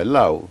ta' qabel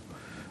law,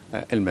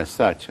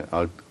 il-messaġġ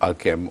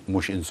għalkemm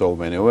mhux in so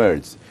many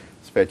words,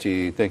 speċi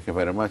thank you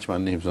very much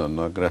m'għandniex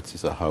bżonnu, grazzi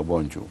saħħa u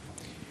bonġu.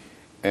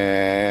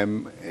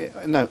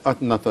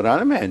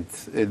 Naturalment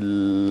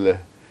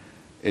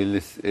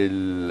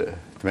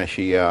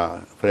il-tmexxija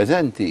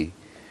preżenti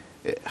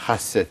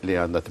ħasset li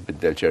għandha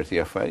tbiddel ċerti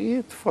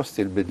affarijiet fost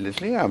il-bidliet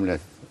li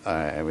għamlet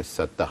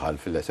issa daħal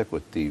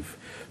fil-eżekuttiv,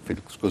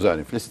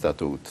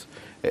 fl-istatut,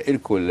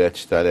 il-kulleġġ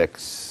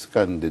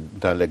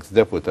tal-ex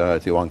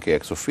deputati u anke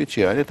ex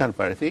uffiċjali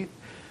tal-partit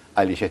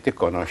għaliex qed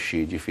tikkonoxxi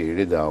ġifieri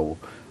li daw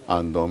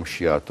għandhom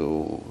x'jagħtu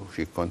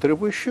xi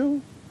kontribwixxu.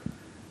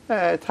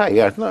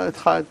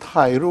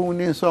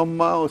 Tħajruni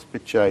insomma u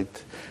spiċċajt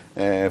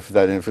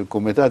f'dan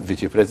fil-kumitat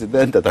viċi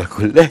presidenta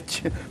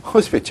tal-kulleġġ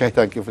u spiċċajt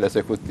anki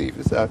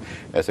fl-eżekuttiv. Issa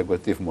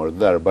eżekuttiv mor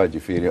darba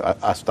ġifieri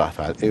għastaħt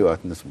għal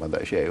għad nisma'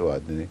 daqsxejn u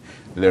għadni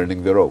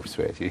learning the ropes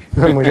speċi.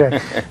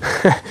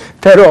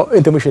 Però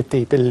inti mhux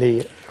it-tip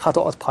illi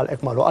ħatoqgħod bħal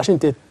hekk magħluq għax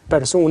inti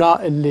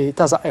persuna illi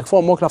tażaq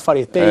f'ommok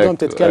l-affarijiet tgħidhom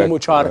titkellmu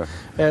ċar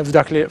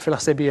f'dak li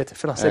fil-ħsibijiet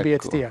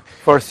tiegħek.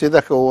 Forsi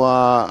dak huwa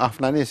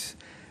ħafna nies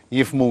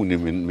jifmuni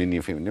minn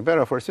jifimni,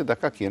 pero forsi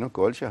dakka kienu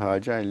kol xi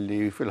ħaġa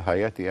li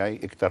fil-ħajja tiegħi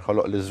iktar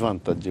ħoloq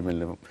l-iżvantaġġi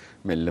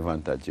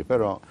mill-vantaġġi,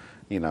 però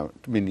jiena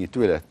min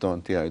jitwilet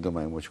ton tiegħi du ma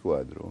jmux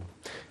kwadru.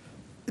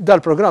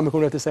 Dal-programm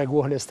ikun qed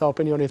isegwuh lista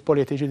opinjonijiet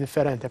politiċi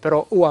differenti,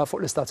 però huwa fuq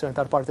l-istazzjoni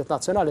tal-Partit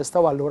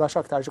Nazzjonalista u allura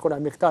x'aktar ikun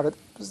hemm iktar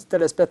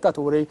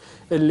telespettaturi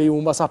li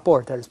huma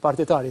supporters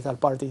partitari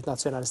tal-Partit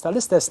Nazzjonalista,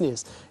 l-istess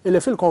nies illi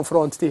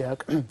fil-konfront tiegħek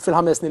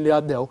fil-5 snin li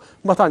għaddew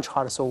ma tantx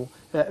ħarsu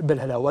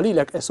bil-ħlewa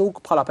lilek isuk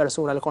bħala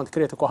persuna li kont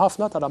kritiku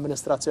ħafna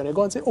tal-amministrazzjoni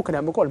Gonzi u kien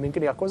hemm ukoll min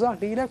kien jakkużak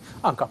lilek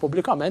anke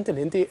pubblikament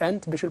li inti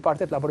ent biex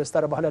il-Partit Laburista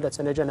rebaħ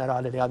l-elezzjoni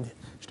ġenerali li għaddi.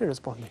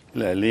 X'tirrispondi?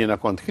 Le, li jiena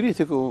kont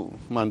kritiku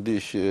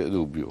m'għandix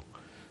dubju.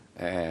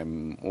 U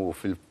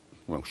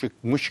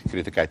mhux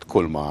kritikajt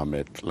kull ma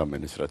għamlet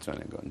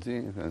l-amministrazzjoni Gonzi.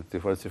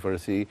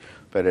 Forsi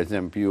per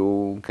eżempju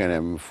kien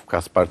hemm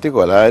f'każ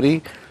partikolari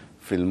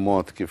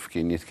fil-mod kif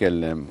kien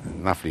jitkellem,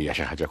 naf li hija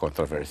xi ħaġa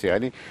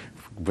kontroversjali,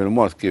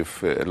 bil-mod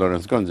kif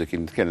Lawrence Gonzi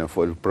kien jitkellem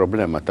fuq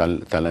il-problema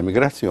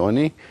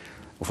tal-immigrazzjoni u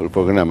fuq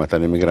il-programma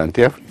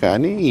tal-immigranti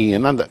Afrikani,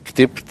 jiena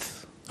ktibt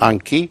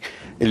anki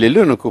li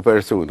l-uniku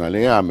persuna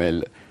li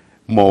għamel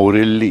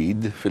moral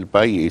lead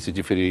fil-pajjiż,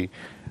 ġifieri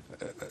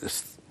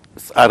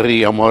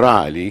sqarrija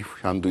morali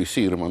għandu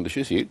jsir m'għandux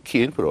isir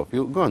kien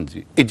propju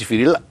Gonzi.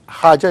 Ġifieri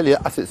ħaġa li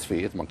qatt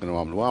isfijiet ma kienu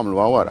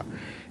għamluha wara.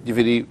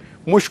 Ġifieri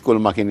mhux kull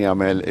ma kien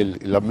jagħmel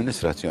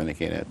l-amministrazzjoni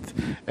kienet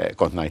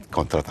kont ngħid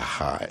kontra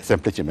tagħha,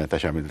 sempliċiment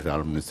għax għamilt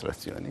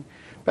l-amministrazzjoni.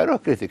 Però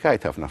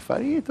kritikajt ħafna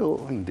affarijiet u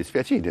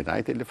dispjaċini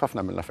ngħid li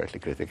ħafna mill-affarijiet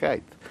li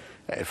kritikajt.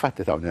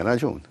 Il-fatti tawni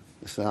raġun.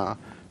 Issa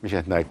biex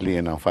qed ngħid li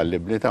jiena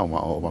infallibbli ta' u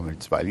ma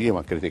għamilt żbalji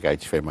ma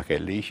kritikajtx fejn ma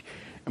kellix.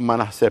 Imma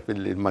naħseb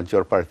li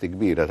l-maġġor parti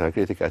kbira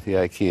tal-kritika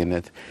tiegħi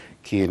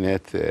kienet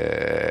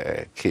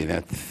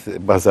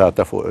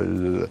bażata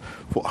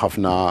fuq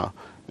ħafna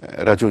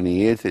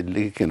raġunijiet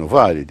li kienu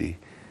validi.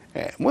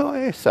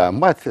 Issa,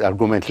 mbagħad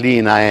argument li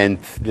jiena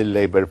għent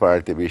lill-Labour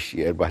Party biex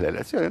jerbaħ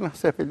l-elezzjoni,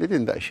 naħseb li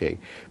din daqsxejn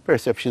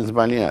perception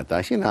żbaljata.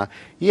 Għax jiena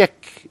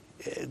jekk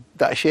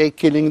daqsxejn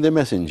killing the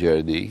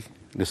messenger di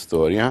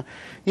l-istorja,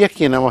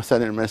 jekk jiena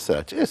wasal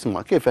il-messaġġ,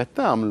 isma' kif qed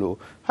tagħmlu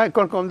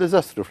ħajkolkom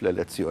diżastru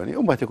fl-elezzjoni,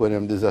 u mbagħad ikun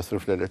hemm diżastru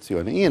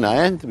fl-elezzjoni. Jiena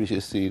għent biex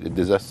issir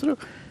id-diżastru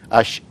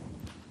għax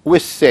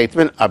wissejt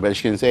minn qabel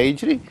x'kien se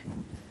jiġri.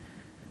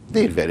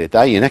 Di l-verità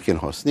jiena kien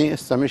ħossni,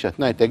 issa mhix qed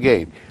ngħid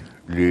again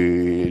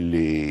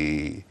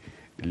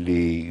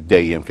li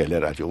dejjem kelli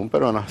raġun,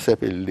 però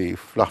naħseb illi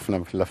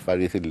fl-ħafna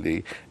fl-affarijiet illi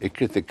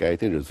ikkritikajt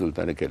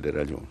ir-riżulta li kelli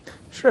raġun.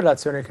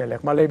 X'relazzjoni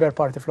kellek ma' Labour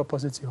Party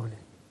fl-oppożizzjoni?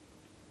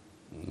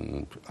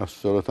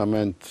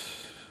 Assolutament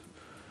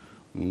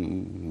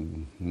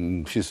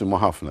xisimu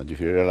ħafna,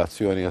 ġifieri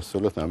relazzjoni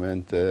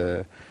assolutament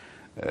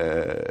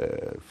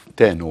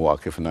tenwa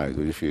kif ngħidu,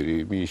 ġifieri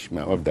mhix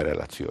m'ebda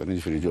relazzjoni,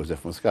 ġifieri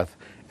Joseph Muscat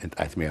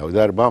intqajt miegħu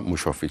darba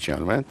mhux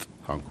uffiċjalment,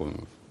 ħankun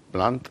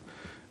plant,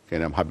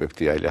 kien hemm ħabib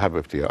tiegħi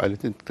qal li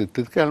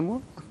titkellmu,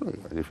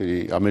 ġifieri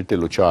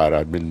għamiltilu ċara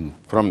minn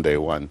from day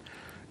one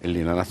illi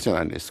jiena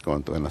nazzjonalist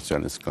kont u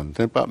nazzjonalist kont,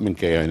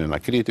 minkejja jiena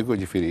kritiku,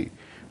 ġifieri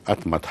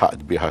qatt ma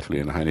tħaqt biħat li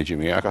jiena ħaniġi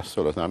miegħek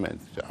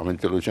assolutament,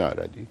 għamiltilu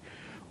ċara di.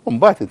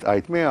 Mbagħad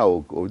itqajt miegħu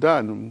u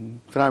dan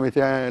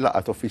tramite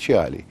laqgħat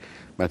uffiċjali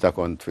meta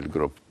kont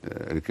fil-grupp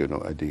li kienu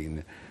qegħdin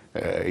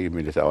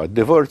jimilitaw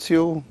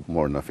għad-divorzju,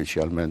 morna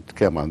uffiċjalment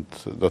kemm għand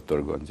Dr.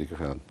 Gonzi kif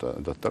għand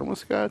Dr.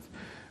 Muscat,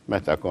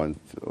 meta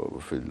kont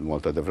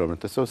fil-Malta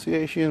Development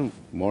Association,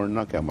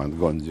 morna kemm għand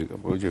Gonzi,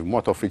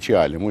 mod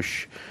uffiċjali, mhux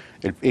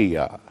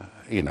il-bqija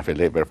jiena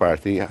fil-Labour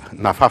Party,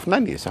 naf ħafna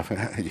nies,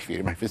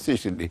 ġifieri ma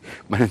jfissirx li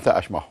ma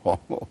nintaqax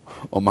magħhom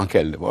u ma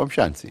nkellimhom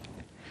x'anzi.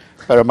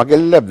 Però ma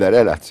kelli l-ebda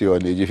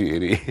relazzjoni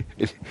ġifieri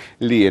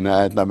li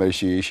jiena qed nagħmel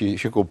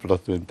xi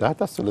kumplott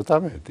mintat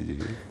assolutament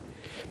ġifieri.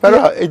 Però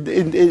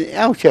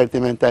hawn ċerti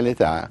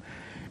mentalità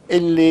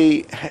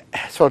illi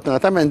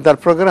sfortunatament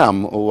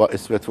dal-programm huwa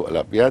iswed fuq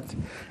l-abjad,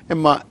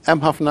 imma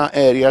hemm ħafna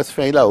areas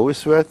fejn hawn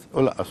iswed u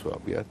laqas fuq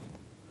abjad.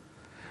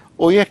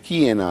 U jekk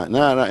jiena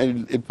nara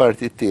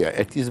il-partit tiegħi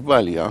qed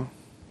jiżbalja,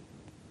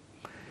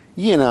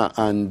 jiena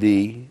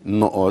għandi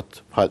noqgħod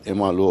bħal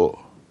imaluq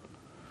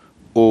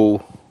u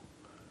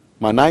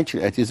ma ngħidx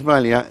li qed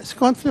jiżbalja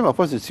skont liema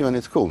pożizzjoni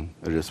tkun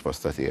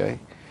ir-risposta tiegħi.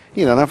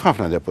 Jiena naf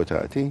ħafna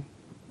deputati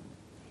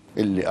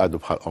illi għadu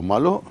bħalqhom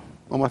magħluq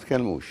u ma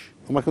tkellmux,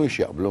 u ma kienux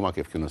jaqblu ma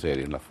kif kienu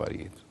sejrin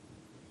l-affarijiet.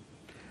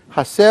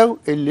 Ħassew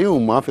illi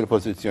huma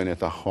fil-pożizzjoni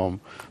tagħhom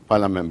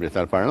bħala membri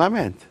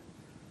tal-Parlament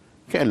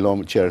kellhom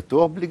ċertu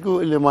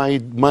obbligu illi ma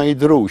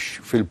jidrux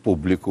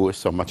fil-pubbliku,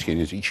 insomma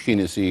x'kien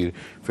isir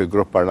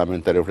fil-grupp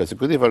parlamentari u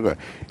fl-eżekutiv,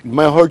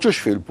 ma jħorġux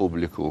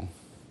fil-pubbliku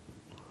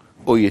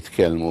u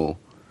jitkellmu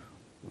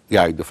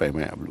jgħidu fejn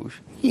ma jaqblux.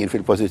 Jien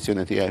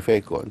fil-pożizzjoni tiegħi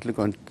fejn kont li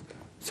kont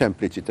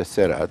sempliċi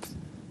tesserat,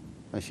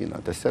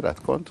 għaxina tesserat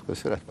kont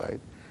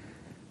bajt.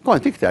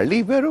 Kont iktar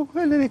liberu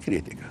għalli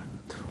nikritika.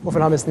 U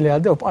fil-5 snin li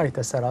għaddew bqajt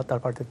tesserat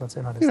tal-Partit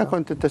Nazzjonalista. Jina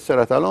kont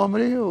tesserat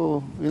tal-omri u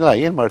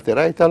jien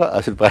martiraj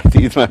tal-qas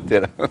il-partit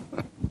martira.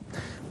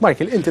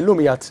 Michael, inti l-lum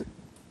jgħat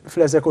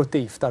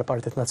fl-eżekuttiv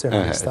tal-Partit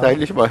Nazzjonalista.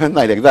 Tajli xba,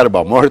 najlek darba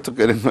mort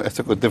kien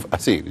eżekuttiv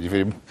qasir,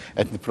 ġifiri,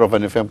 qed nipprova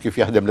nifhem kif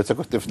jaħdem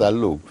l-eżekuttiv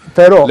tal-lum.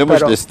 Li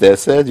mhux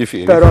l-istess,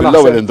 ġifiri,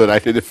 l-ewwel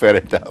indunajt li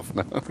differenti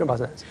ħafna.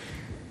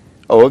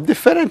 U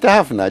differenti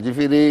ħafna,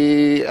 ġifiri,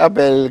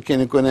 qabel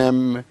kien ikun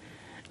hemm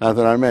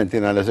naturalment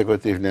jiena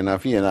l-eżekuttiv li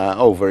naf jiena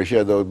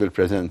overshadowed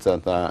bil-preżenza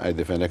ta'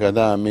 Edifen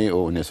Akadami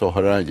u nies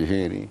oħra,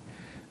 ġifiri.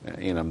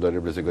 Jiena mdorri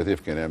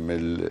bl-eżekuttiv kien hemm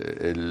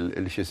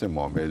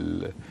il-xisimhom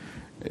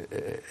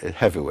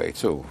il-heavyweight,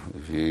 so,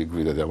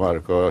 Guido De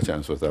Marco,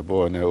 Censo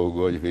Tabone,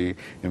 Ugo,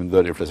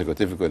 mdorri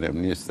fl-eżekuttiv kien hemm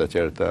nies ta'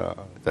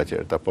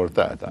 ċerta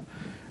portata.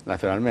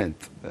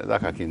 Naturalment,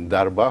 dak kien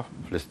darba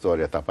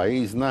fl-istorja ta'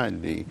 pajjiżna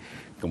li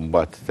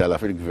kumbat tela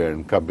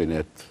fil-gvern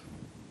kabinet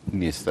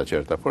nies ta'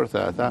 ċerta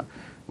portata,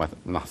 ma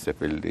naħseb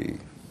illi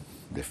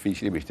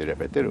diffiċli biex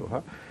tirrepetiruha,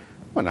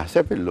 ma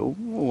naħseb illum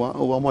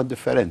huwa mod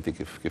differenti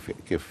kif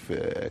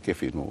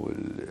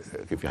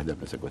jaħdem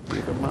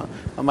l-eżekuttiv.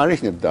 Ma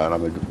rridx nibda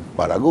nagħmel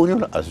paraguni u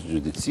laqas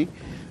ġudizzi,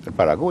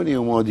 il-paraguni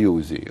huma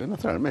odjużi.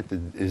 Naturalment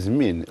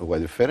iż-żmien huwa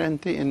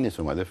differenti, in-nies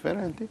huma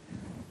differenti.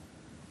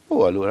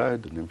 U allura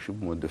għeddu nimxu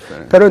b'mod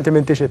differenti. Pero inti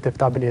m'intix it-tip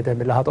ta' bniedem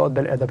li ħatoqgħod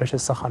bil-qiegħda biex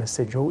issaħħan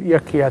is-siġġu,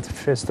 jekk qiegħed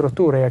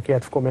f'struttura, jekk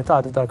qiegħed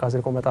f'kumitat, f'dal-każ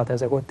il-kumitat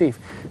eżekuttiv,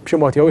 b'xi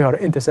mod jew ieħor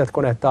inti se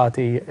tkun qed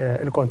tagħti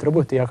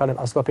l-kontribut tiegħek għal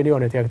inqas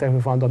l-opinjoni tiegħek ta'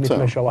 kif għandhom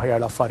jitmexxew aħjar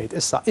l-affarijiet.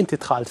 Issa inti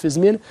tħalt fi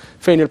żmien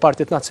fejn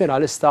il-Partit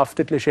Nazzjonalista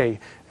ftit li xejn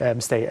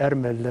mstejqer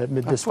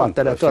mid-disfatt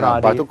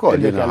elettorali li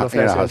kellu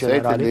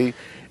fl-ġenerali.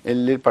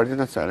 Il-Partit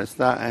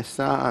Nazzjonalista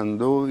issa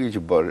għandu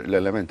jiġbor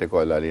l-elementi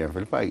kollha li hemm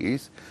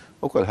fil-pajjiż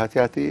u kulħadd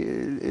jagħti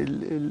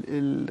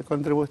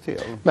l-kontribut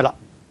tiegħu. Mela,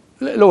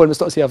 l-ewwel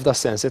mistoqsija f'da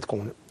sens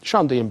tkun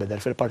x'għandu jinbidel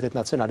fil-Partit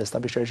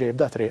Nazzjonalista biex jerġa'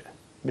 jibda triq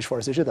biex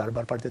forsi xi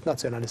darba l-Partit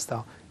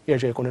Nazzjonalista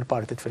jerġa' jkun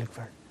il-partit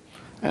fil-gvern.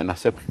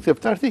 Naħseb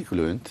ktibt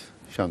artiklu int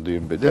x'għandu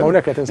jinbidel.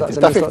 Hawnhekk qed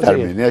insaqsi taf iktar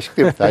minni għax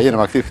ktibta jiena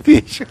ma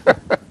ktibtix.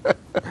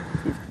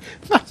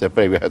 Naħseb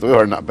prej wieħed u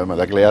ieħor naqbel ma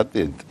dak li għadt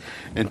int.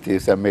 Inti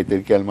semmejt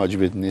il-kelma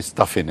ġbidni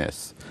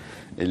stuffiness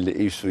illi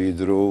qisu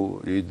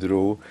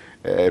jidhru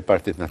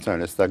il-Partit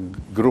Nazzjonalista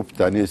grupp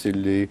ta' nies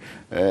illi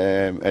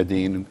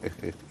qegħdin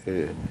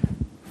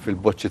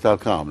fil-boċċi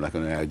tal-Kamra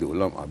kienu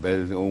jgħidulhom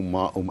qabel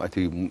huma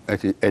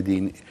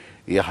qegħdin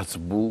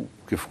jaħsbu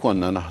kif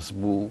konna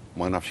naħsbu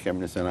ma nafx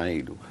kemm nisena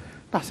ilu.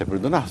 Naħseb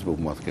irdu naħsbu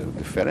b'mod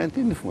differenti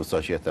nifhmu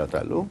s-soċjetà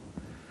tal-lum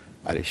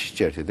għaliex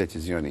ċerti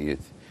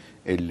deċiżjonijiet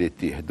illi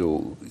ttieħdu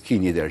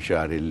kien jidher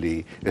ċar illi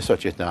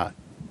s-soċjetà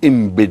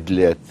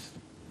inbidlet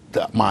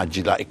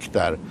maġġila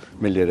iktar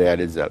milli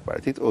realizza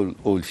l-partit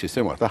u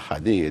l-xisema tagħha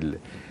di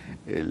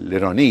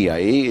l-ironija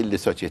hi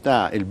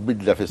l-soċjetà,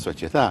 il-bidla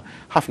fis-soċjetà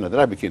ħafna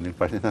drabi kien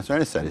il-Partit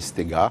Nazzjonalista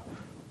l-istiga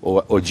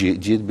u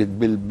ġiet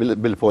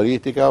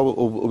bil-politika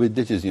u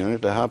bid-deċiżjoni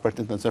li ħa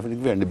Partit Nazzjonali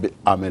fil-Gvern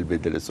għamel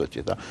bidla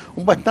l-soċjetà. U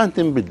mbagħad tant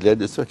inbidlet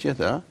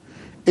is-soċjetà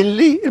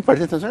illi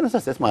il-Partit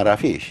Nazzjonalista stess ma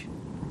rafix.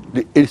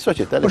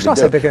 Il-soċjetà li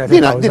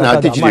dina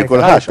tiġri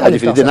kulħadd,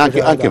 ġifieri din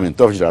anke minn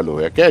tofġra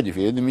l-għek,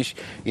 ġifieri din mhix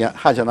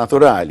ħaġa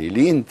naturali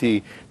li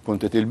inti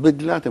kont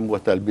il-bidla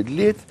timbotta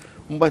l-bidliet,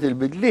 mbagħad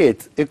il-bidliet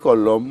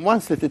ikollhom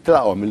once li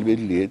titlaqhom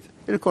il-bidliet,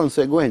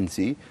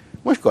 il-konsegwenzi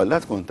mhux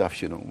kollha tkun taf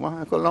x'inhu,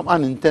 ma jkollhom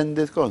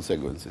unintended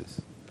consequences.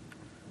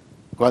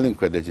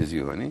 Kwalunkwe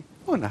deċiżjoni,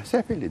 u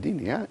naħseb li din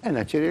hija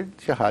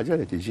xi ħaġa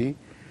li tiġi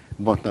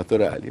b'mod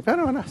naturali.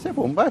 Però naħseb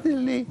mbagħad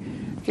li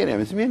kien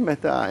hemm żmien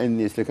meta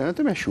n-nies li kienu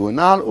timexxu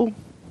nagħlqu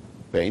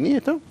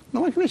bejniethom,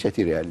 ma kienx qed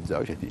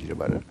jirrealizzaw x'qed jiġri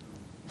barra.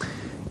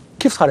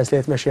 Kif tħares li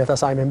tmexxija ta'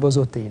 Simon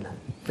Busuttil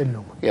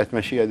illum? Hija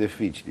tmexxija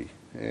diffiċli.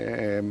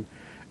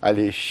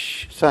 Għaliex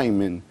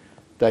Simon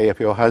tajjeb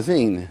jew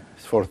ħażin,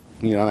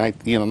 jiena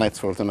ngħid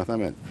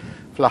sfortunatament,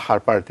 fl-aħħar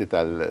parti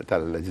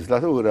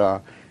tal-leġislatura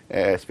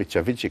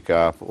spiċċa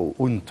viċikab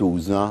u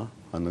ntuża,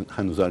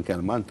 ħanuża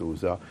l-kelma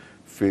ntuża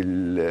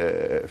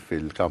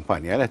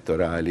fil-kampanja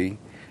elettorali,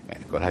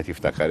 kulħadd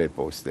jiftakar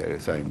il-poster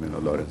Simon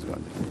u Lawrence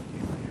Gandhi.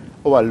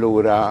 U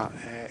allura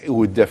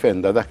u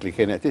ddefenda dak li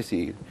kienet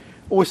isir.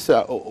 U issa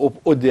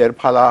u der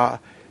bħala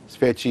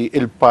speċi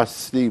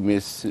il-pass li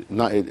jmiss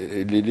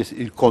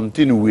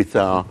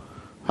il-kontinuità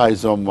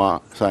ħajżomma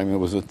Simon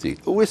Busuttil.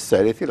 U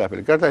issa rrid jilgħab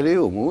il-karta li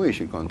hu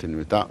mhuwiex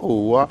il-kontinuità,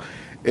 huwa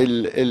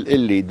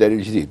il-leader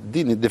il-ġdid.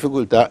 Din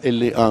id-diffikultà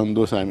illi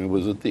għandu Simon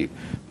Busuttil.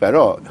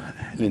 Però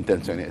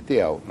l-intenzjoni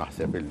tiegħu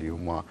naħseb illi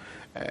huma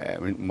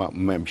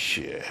m'hemmx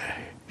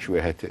xi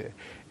wieħed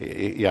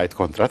jgħid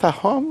kontra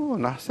tagħhom u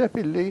naħseb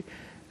illi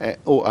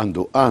u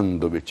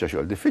għandu biċċa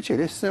xogħol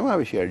diffiċilissima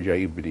biex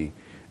jerġa' jibni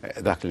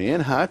dak li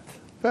jinħadd,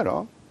 però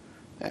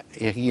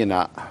jekk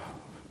jiena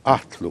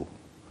qattlu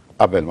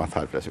qabel ma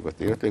tħall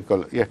fl-esekuttiv,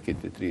 jekk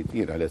inti trid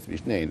jiena les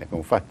biex ngħinek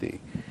infatti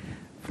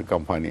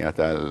fil-kampanja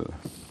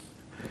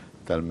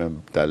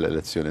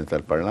tal-elezzjoni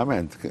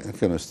tal-Parlament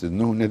kienu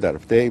stidnuni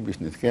darbtej biex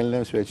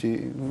nitkellem speċi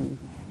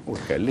u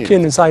tkellim.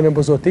 Kien Simon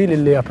Busuttil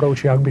li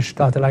approachjak biex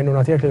tagħti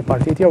l-għajnuna tiegħek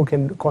lill-partit jew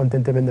kien kont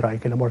inti minn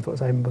rajk li mort fuq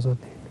Simon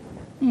Busuttil?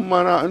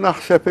 Ma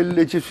naħseb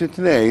illi ġifri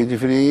tnej,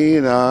 ġifri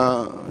jiena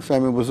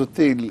Simon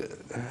Busuttil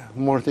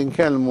mort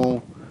inkellmu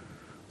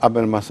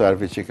qabel ma sar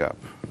viċi kap.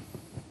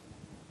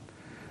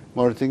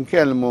 Mort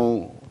inkellmu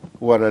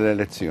wara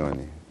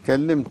l-elezzjoni.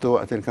 Kellimtu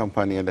waqt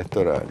il-kampanja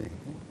elettorali.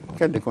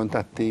 Kelli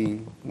kontatti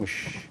mhux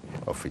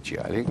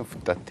uffiċjali,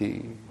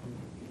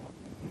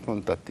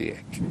 kontatti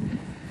hekk.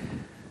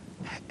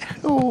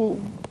 U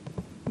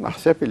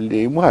naħseb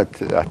illi muħad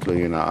għatlu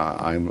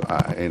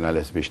jina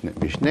les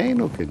biex nejn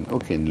u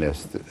kien les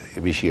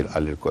biex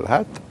jilqal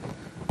il-kulħadd.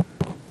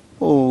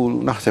 U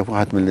naħseb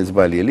muħad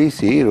mill-izbalji li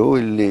jisiru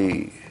illi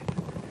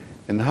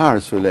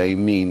nħarsu lej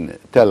min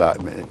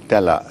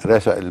tela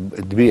resa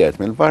d-biet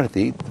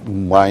mill-partit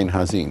mwajn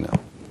ħażina.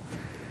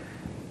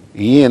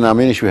 Jiena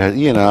minix wieħed,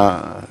 jiena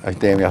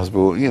għajtem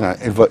jaħsbu, jiena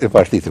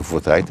il-partit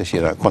votajt għax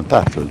jiena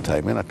kontatlu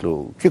l-tajmen, għatlu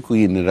kieku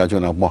jien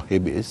nirraġuna b'moħħi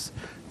biss,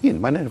 jien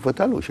ma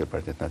nirvotalux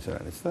il-Partit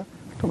Nazzjonalista,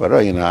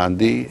 però jiena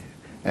għandi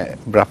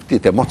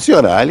brabtiet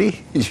emozjonali,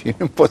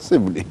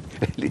 impossibbli.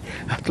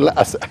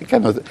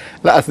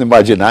 Laqas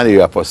nimmaġinali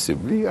huwa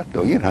possibbli,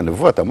 għatlu jien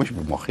ħanivvota mhux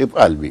b'moħħi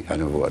b'qalbi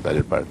ħanivvota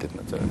lill-Partit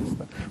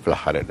Nazzjonalista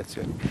fl-aħħar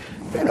elezzjoni.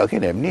 Però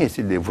kien hemm nies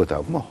li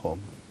votaw b'moħħhom.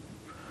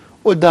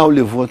 U daw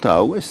li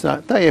votaw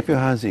issa tajjeb jew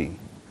ħażin.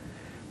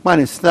 Ma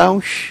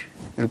nistgħux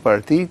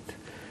il-partit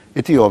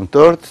itihom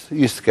tort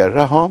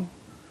jiskerraħhom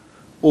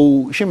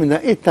u xi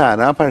minna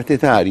it-tara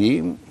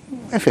partitarji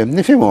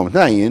nifhimhom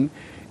tajjin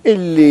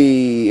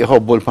illi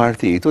jħobbu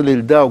l-partit u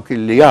lil dawk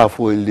illi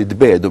jafu illi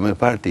tbedu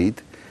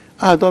mill-partit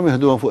għadhom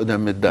jieħduhom fuq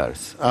demm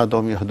id-dars,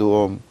 għadhom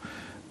jieħduhom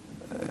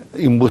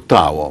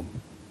jimbuttawhom.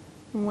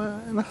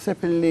 Naħseb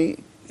illi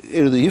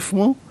irdu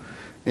jifhmu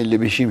illi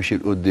biex jimxi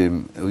l-qoddim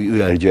u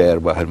jarġa'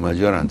 jerbaħ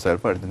il-maġġoranza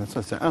l-Partit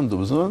Nazzjonalista għandu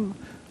bżonn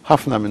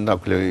ħafna minn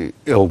dawk li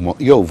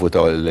jew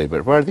votaw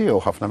il-Labour Party jew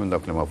ħafna minn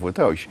dawk li ma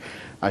votawx.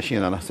 Għax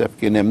jiena naħseb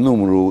kien hemm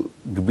numru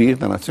kbir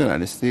ta'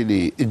 nazzjonalisti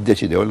li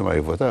iddeċidew li ma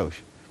jivvotawx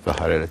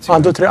fl-aħħar elezzjoni.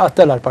 Għandu triqat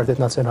tella l-Partit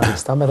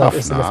Nazzjonalista meta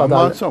qis li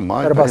fadal. Insomma,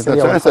 il-Partit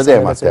Nazzjonalista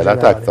dejjem tella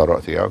ta'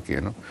 toroq tiegħu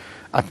kienu.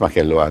 Qatt ma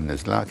kellu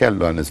għan-niżla,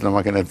 kellu għan-niżla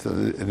ma kienet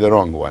the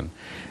wrong one.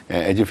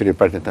 Ġifieri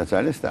il-Partit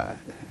Nazzjonalista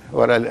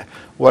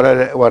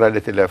wara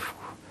li tilef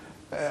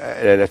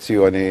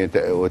l-elezzjoni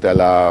u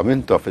tela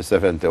minto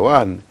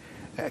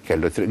fil-71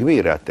 kellu triq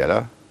kbira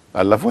għat-tela.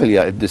 Alla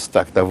folja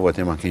id-distak ta'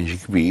 voti ma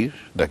kienx kbir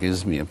dak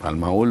iż-żmien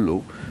bħalma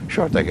ullu,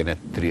 xorta kienet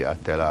triq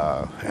għat-tela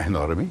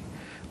enormi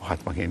u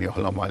ħadd ma kien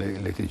joħlom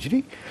li tiġri.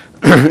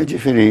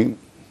 Ġifieri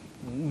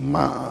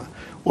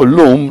u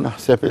llum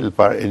naħseb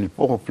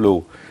il-poplu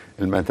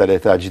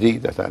il-mentalità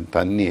ġdida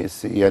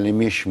tan-nies hija li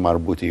mhix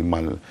marbutin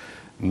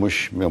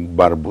mhux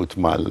marbut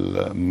mal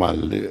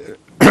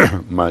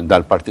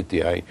dal-partit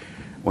tiegħi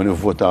u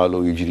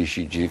nivvotalu jiġri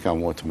xi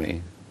come what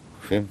may.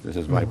 This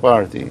is my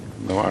party,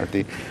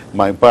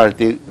 my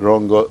party,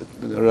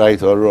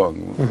 right or wrong.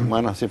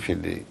 Ma naħsibx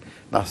li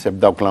naħseb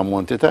dawk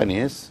l-ammonti ta'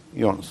 nies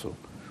jonsu.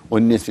 U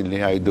n-nies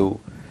li għajdu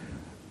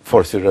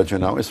forsi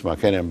raġunaw isma'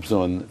 kien hemm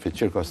bżonn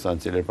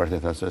fiċ-ċirkostanzi li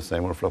l-Partit Nazzjonalista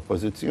jmur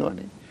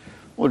fl-oppożizzjoni.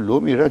 U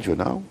llum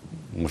jirraġunaw,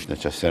 mhux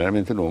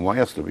neċessarjament illum ma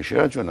jaslu biex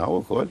jirraġunaw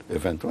ukoll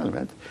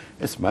eventwalment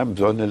isma' hemm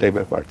bżonn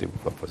il-Labour Party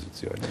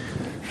fl-oppożizzjoni.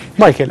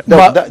 Michael,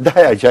 da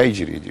ħaġa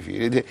jiġri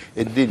ġifieri,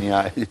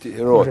 id-dinja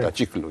rota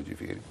ċiklu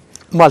ġifieri.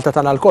 Malta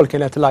tagħna l-kol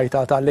kienet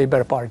lajta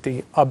tal-Labour Party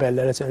qabel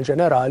l-elezzjoni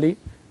ġenerali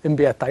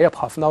imbiet tajjeb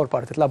ħafna u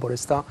l-Partit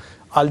Laburista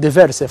għal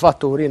diversi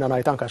fatturi jiena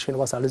ngħid anke x'kien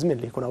wasal iż-żmien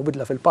li jkun hawn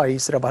bidla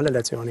fil-pajjiż rebaħ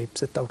l-elezzjoni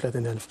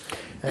b'36,000.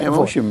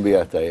 Mhux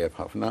imbiet tajjeb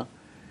ħafna.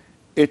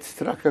 It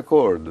struck a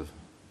chord.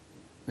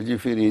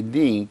 Ġifieri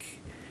dink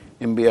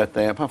imbijat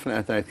tajjeb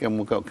ħafna qed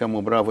ngħid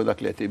kemm bravu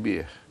dak li qed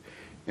ibih.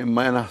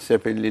 Imma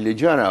naħseb li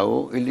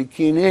ġaraw illi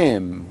kien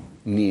hemm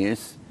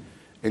nies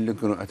illi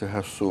kienu qed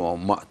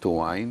iħassuhom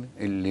maqtuwajn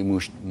illi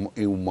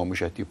huma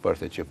mhux qed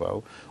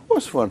jipparteċipaw. U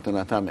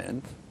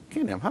sfortunatament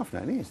kien hemm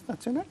ħafna nies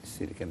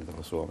nazzjonalisti li kienu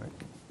iħassuhom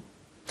hekk.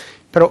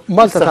 Però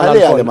Malta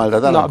tal-alkoll. Malta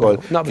tal-alkoll.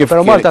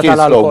 Però Malta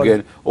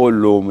tal-alkoll. U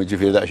llum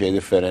ġifieri daqsxejn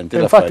differenti.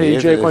 Infatti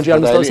ġej konġi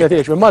għall-mistoqsija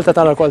tiegħek Malta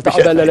tal-alkoll ta'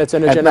 qabel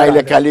l-elezzjoni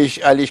ġenerali.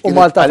 Għaliex U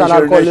Malta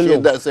tal-alkoll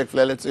illum. daqshekk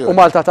fl-elezzjoni. U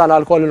Malta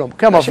tal-alkoll illum.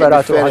 Kemm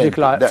avveratu dik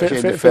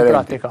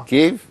fil-prattika?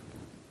 Kif?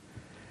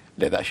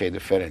 Le daqsxejn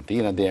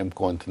differenti. Jiena dejjem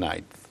kont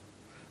ngħid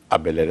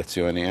qabel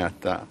l-elezzjoni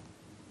għatta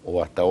u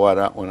għatta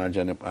wara u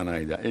narġa' nibqa'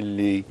 ngħidha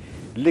illi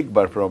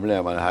l-ikbar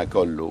problema li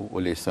ħajkollu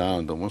u li issa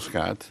għandu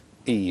Muscat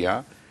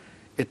hija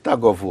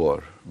it-tug of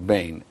war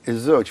bejn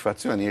iż-żewġ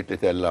fazzjonijiet li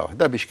tellaw.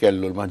 Da biex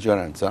kellu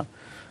l-maġġoranza,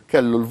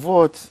 kellu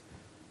l-vot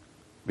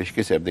biex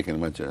kiseb dik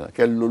il-maġġoranza,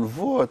 kellu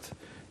l-vot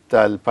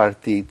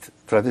tal-partit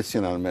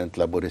tradizzjonalment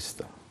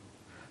laburista.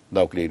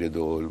 Dawk li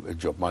jridu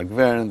l-ġob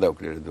mal-gvern, dawk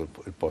li jridu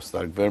l-post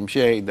tal-gvern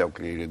xejn, dawk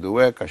li jridu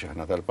hekk għax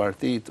aħna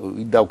tal-partit,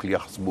 u dawk li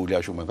jaħsbu li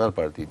għax huma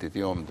tal-partit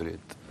tihom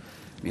dritt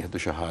li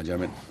jieħdu xi ħaġa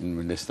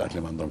mill-istat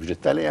li m'għandhomx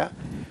dritt għaliha.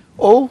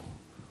 U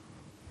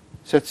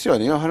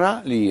sezzjoni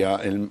oħra li hija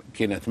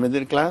kienet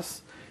middle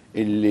class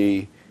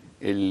illi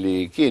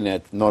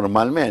kienet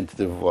normalment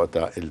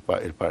tivvota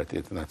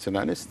il-Partit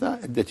Nazzjonalista,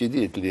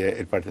 iddeċidiet li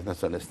il-Partit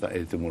Nazzjonalista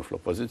irid imur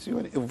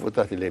fl-oppożizzjoni,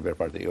 ivvotat il-Labour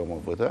Party jew ma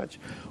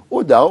votax,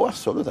 u daw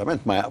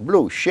assolutament ma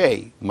jaqblu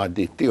xejn ma'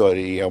 di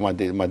teorija ma'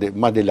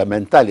 di la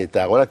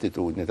mentalità u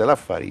l-attitudni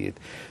tal-affarijiet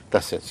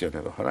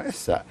tas-sezzjoni l-oħra.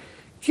 Issa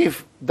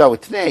kif daw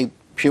it-tnejn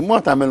b'xi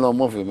mod għamilhom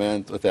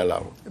moviment u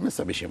telaw.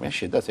 Issa biex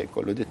imexxi da se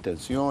jkollu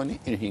dit-tensjoni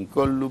il-ħin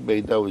kollu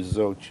bejn daw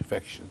iż-żewġ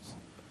factions.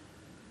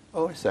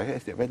 U issa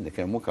qed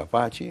kemm hu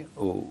kapaċi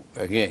u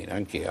again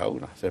anke hawn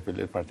naħseb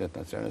li l-Partit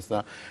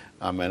Nazzjonalista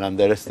għamel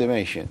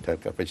underestimation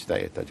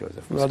tal-kapaċitajiet ta'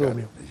 Joseph Muscat.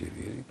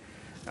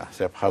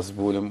 Naħseb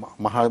ħasbu li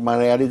ma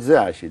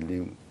realizzax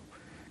illi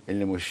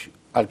mhux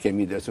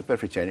għalkemm jidher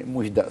superfiċjali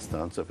mhux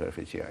daqstant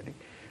superfiċjali.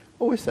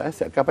 U issa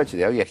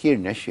l-kapaċità jekk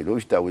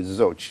jirnexxilux daw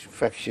iż-żewġ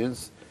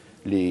factions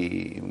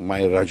li ma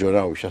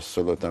jirraġunawx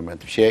assolutament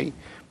b'xejn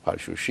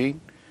bħal xulxin,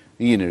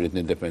 jien irrid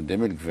nindependi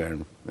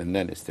mill-gvern minn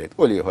nan state.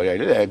 U li ieħor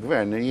jgħid li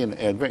gvern jien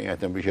gvern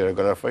qed hemm biex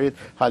jirregola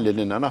affarijiet, ħalli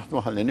lilna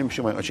naħdmu, ħalli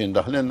nimxu ma jqgħodx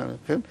indaħlilna,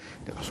 fim?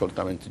 Dik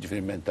assolutament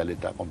ġifieri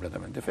mentalità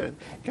kompletament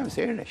differenti. Kemm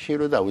se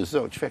jirnexxielu daw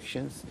iż-żewġ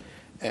factions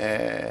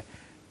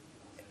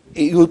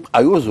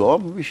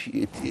jużhom biex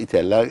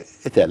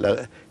jitella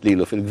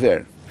lilu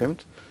fil-gvern,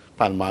 fimt?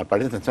 Palma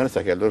l-Partit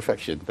Nazzjonalista kellu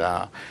l-faction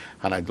ta'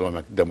 ħanajdu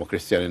għamek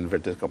demokristjani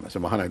inverted commas,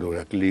 ma ħanajdu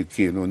għak li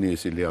kienu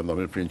nisi li għandhom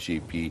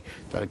il-prinċipji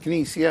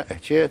tal-Knisja,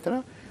 eccetera,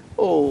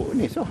 u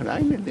nis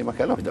oħrajn li ma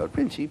kellhomx daw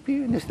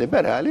il-prinċipji, nis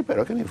liberali,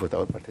 pero kien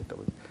jivvotaw il-Partit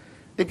Nazzjonalista.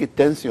 Dik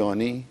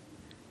it-tensjoni,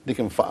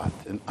 dik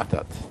infaqat,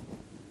 inqatat,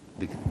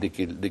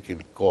 dik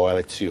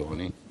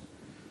il-koalizzjoni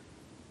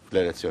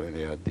fl-elezzjoni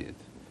li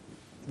għaddiet.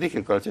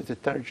 Dik il-koalizzjoni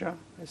tittarġa,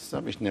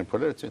 issa biex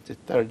nirpu l-elezzjoni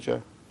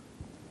tittarġa.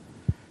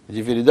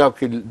 Ġifiri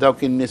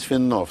dawk in-nies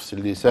fin-nofs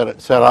li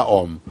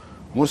saraqhom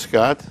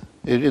Muscat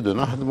irridu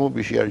naħdmu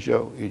biex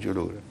jerġgħu jiġu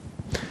lura.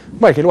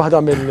 Michael,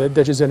 waħda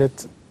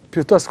mill-deċiżjonijiet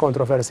pjuttost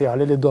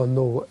kontroversjali li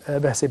donnu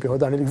beħsib jieħu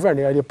dan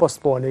il-gvern li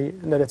postponi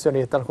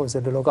l-elezzjonijiet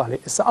tal-Kunsilli Lokali.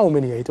 Issa hawn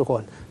min jgħid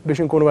ukoll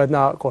biex inkunu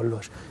għedna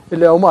kollox.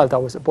 Illi hawn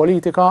Malta wisq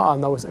politika,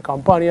 għandna wisq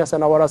kampanja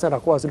sena wara sena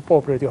kważi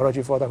l-poplu joħroġ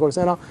jivvota kull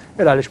sena,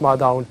 illa għaliex ma'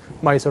 dawn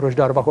ma jsirux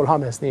darba kull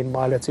 5 snin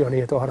ma'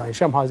 elezzjonijiet oħrajn.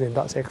 X'hemm ħażin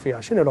daqshekk fiha,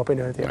 x'inhi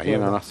l-opinjoni tiegħek?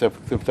 Jiena naħseb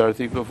ktibt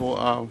artiklu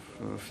fuqha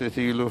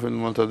ftit ilu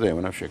fil-Malta Day,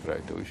 ma nafx hekk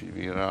rajtu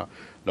ġifiera.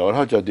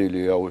 L-ewwel ħaġa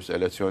li hawn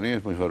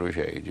elezzjonijiet mhux veru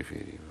xejn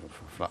ġifieri.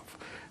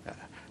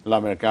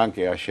 L-Amerika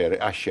anke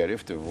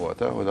għax-xerif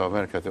tivvota u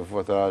l-Amerika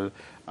tivvota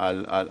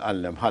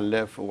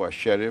għall-imħallef u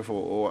għax-xerif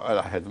u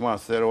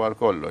għall-headmaster u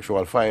għal-kollox u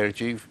għal-fire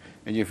chief,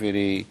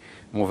 ġifiri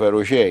mu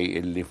veru xej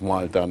illi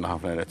f'Malta għandna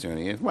ħafna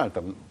elezzjonijiet.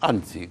 Malta,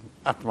 anzi,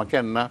 qatt ma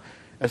kellna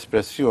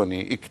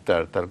espressjoni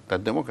iktar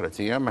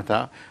tad-demokrazija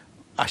meta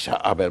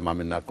għaxa qabel ma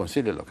minna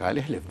l-Konsilli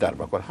Lokali ħlif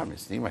darba kol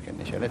 5 snin ma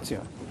kienx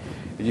elezzjoni.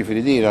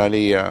 Ġifiri dira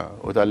li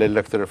u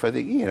tal-electoral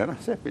fatigue jiena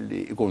naħseb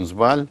illi ikun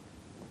żball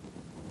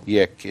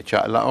jekk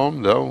ċaqlaqhom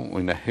daw u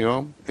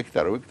jneħħihom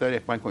iktar u iktar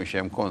jekk ma jkunx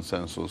hemm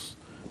konsensus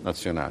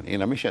nazzjonali.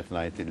 Jiena mhix qed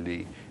ngħid illi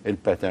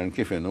il-pattern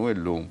kif inhu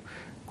llum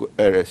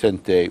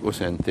sentej u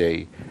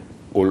sentej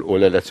u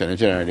l-elezzjoni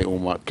ġenerali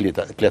huma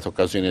tliet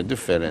okkażjonijiet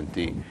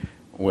differenti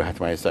u wieħed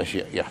ma jistax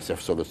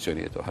jaħseb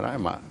soluzzjonijiet oħra,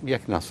 imma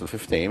jekk naslu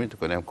fiftehim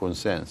ikun hemm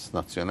konsens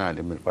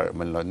nazzjonali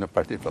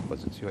mill-partit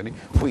fl-oppożizzjoni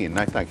u jien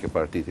ngħid anke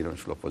partiti li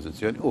mhux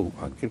fl-oppożizzjoni u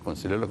anke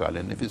l-Konsilli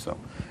Lokali nifishom.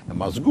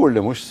 Imma żgur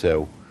li mhux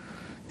sew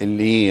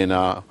illi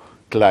jiena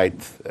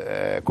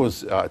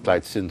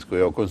tlajt sindku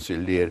jew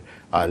konsillier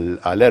għal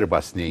 4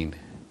 snin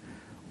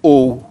u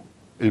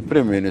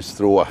il-Prim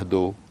Ministru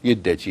waħdu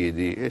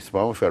jiddeċidi,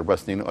 isma' mhux 4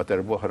 snin u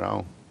 4 oħra,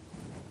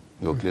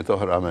 jew 3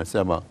 oħra għamel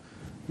sema,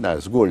 da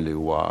żgur li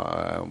huwa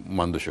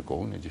m'għandux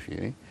ikun,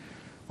 jiġifieri.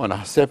 U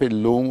naħseb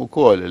illum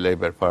ukoll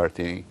il-Labour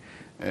Party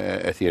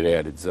qed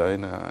jirrealizza,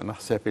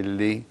 naħseb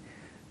illi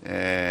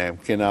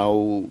kien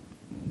hawn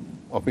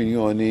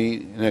opinjoni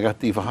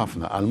negattiva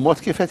ħafna għal mod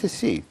kif qed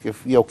issir,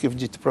 jew kif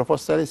ġiet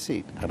proposta li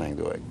ssir,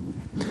 ngħidu hekk.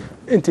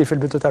 Inti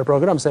fil-bidu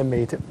tal-programm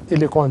semmejt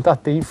illi kont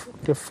attiv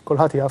kif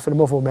kulħadd jaf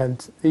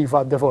fil-moviment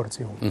iva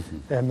d-divorzju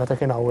meta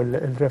kien hawn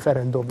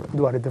il-referendum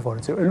dwar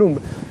id-divorzju. Illum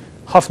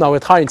ħafna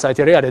with hindsight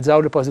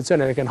jirrealizzaw li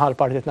pożizzjoni li kien ħal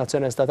Partit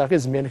Nazzjonista ta'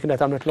 iż-żmien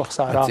kienet għamlet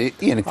l-ħsara.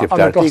 Jien ktibt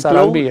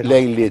artiklu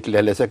lejliet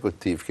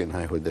l-eżekuttiv kien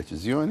ħajħu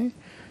d-deċiżjoni,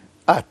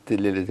 għatt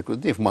li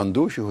l-eżekuttiv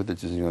m'għandux jieħu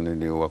deċiżjoni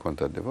li huwa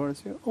kontra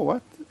d-divorzju u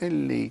għatt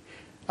illi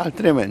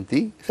altrimenti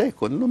se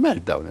jkunu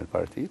meltdown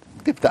il-partit.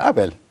 Ktibt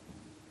qabel.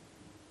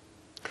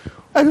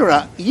 Allura,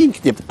 jien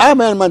ktibt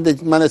qabel ma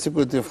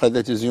l-eżekuttiv ħad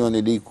deċiżjoni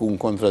li jkun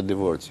kontra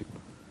d-divorzju.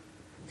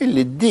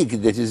 Illi dik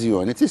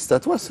deċiżjoni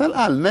tista' twassal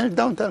għal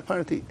meltdown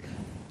tal-partit.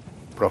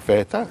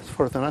 Profeta,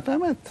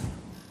 sfortunatament.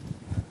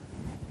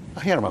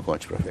 Aħjar ma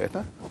kontx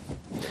profeta.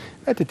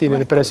 Qed tittini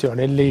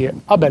l-impressjoni li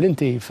qabel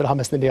inti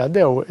fil-5 snin li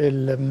għaddew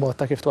il-mod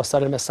ta' kif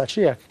twassal il-messaġġ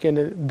tiegħek kien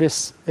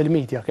biss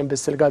il-medja, kien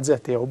biss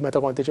il-gazzetti jew meta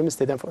kont tiġi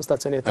mistieden fuq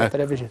stazzjonijiet ta'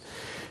 television.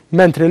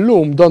 Mentri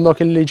llum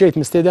donnok illi ġejt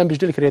mistieden biex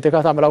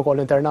dil-kritika tagħmilha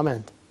wkoll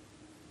internament.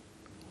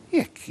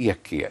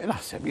 Jekk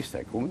naħseb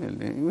jista' jkun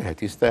li wieħed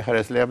jista'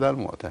 jħares li jabda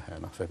l-mod,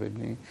 naħseb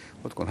li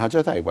tkun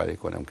ħaġa tajba li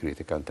jkun hemm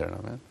kritika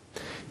internament.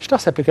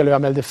 X'taħseb li kellu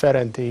jagħmel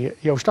differenti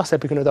jew x'taħseb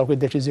li kienu dawk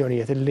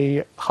id-deċiżjonijiet li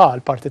ħal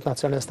Partit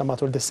Nazzjonalista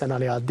matul dis-sena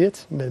li għaddiet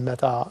minn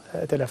meta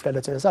telef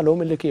l-elezzjoni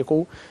sal-lum illi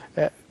kieku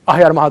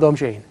aħjar ma ħadhom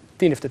xejn.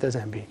 Tieni ftit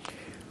eżempji.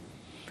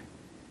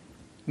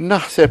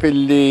 Naħseb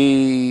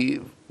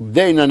illi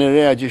bdejna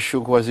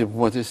nirreaġixxu kważi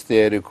b'mod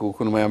isteriku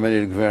kull ma jagħmel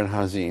il-gvern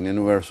ħażin,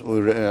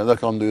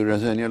 dak għandu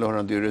jirreżenja, l-oħra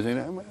għandu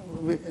jirreżenja.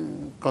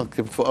 Kont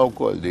kibt fuq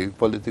wkoll di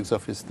politics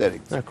of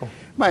hysterics.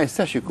 Ma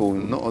jistax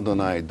ikun noqogħdu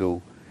ngħidu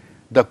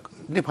dak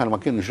li bħalma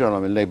kienu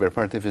ġarna mill-Labour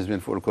Party fi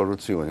żmien fuq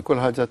il-korruzzjoni. Kull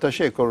ħaġa ta'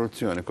 xejn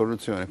korruzzjoni.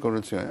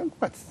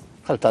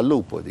 Bħal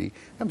tal-lupo di,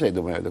 hemm żejdu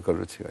ma jgħidu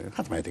korruzzjoni.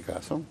 Ħadd ma jagħti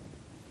każhom.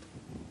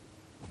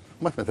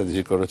 Mat meta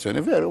tiġi korruzzjoni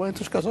veru ma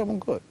jgħidux każhom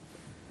ukoll.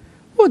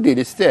 U di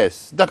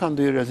l-istess, dak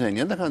għandu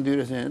jirreżenja,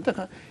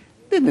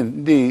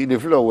 di li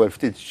fl-ewwel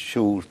ftit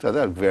xhur ta'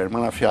 dal-gvern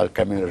ma nafx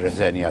kemm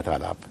ir-reżenja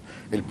talab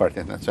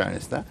il-Partit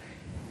Nazzjonalista.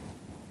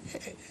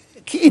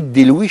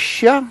 Iddi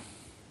l-wixxa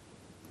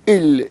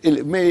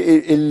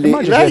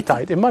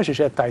Immaġi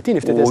xettajt,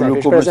 tieni ftit eżempju. U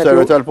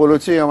l-Kummissarju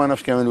tal-Pulizija ma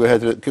nafx kemm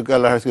il-wieħed kif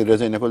għalla ħares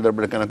ir-reżenja kull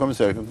darba kien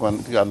kommissarju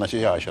għandna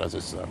xi 10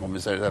 s'issa,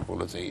 Kummissarju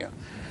tal-Pulizija.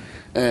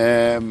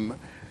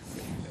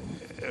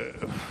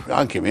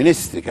 Anki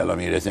ministri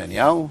kellhom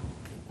jirreżenjaw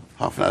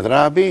ħafna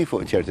drabi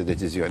fuq ċerti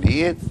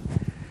deċiżjonijiet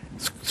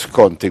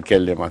skont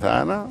il-kellima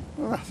tagħna,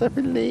 naħseb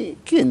illi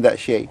kien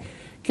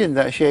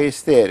daqsxejn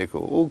isteriku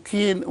u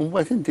kien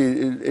mbagħad inti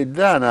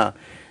id-dana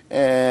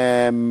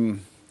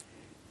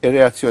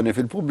ir-reazzjoni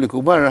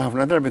fil-pubbliku barra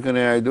ħafna drabi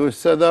kienu jgħidu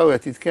issa daw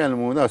qed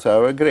jitkellmu daw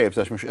saru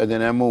grapes għax mhux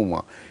qegħdin hemm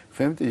huma.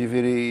 Fimt,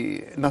 jiġifieri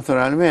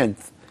naturalment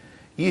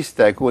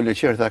jista' jkun li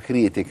ċerta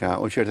kritika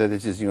u ċerta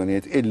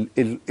deċiżjonijiet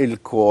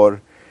il-kor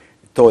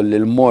toll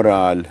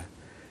il-moral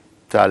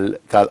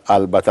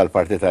tal-qalba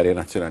tal-Partitarja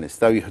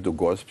Nazzjonalista u jieħdu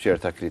gost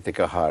b'ċerta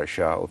kritika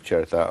ħarxa u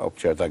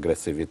b'ċerta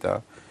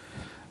aggressività.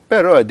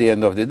 Però at the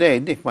end of the day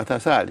dik ma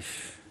tasalx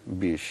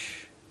biex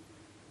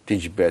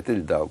tiġbed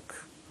il-dawk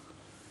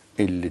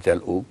illi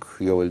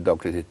telquk jew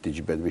il-dawk li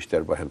tiġbed biex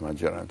terbaħ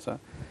il-maġġoranza.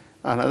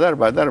 Aħna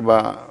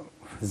darba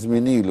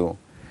żmien ilu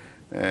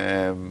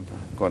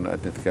konna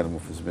qed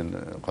nitkellmu fi żmien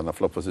konna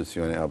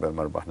fl-oppożizzjoni qabel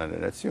ma rbaħna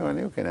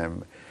l-elezzjoni u kien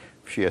hemm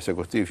f'xi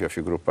eżekuttiv jew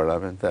xi grupp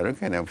parlamentari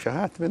kien hemm xi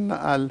ħadd minna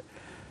qal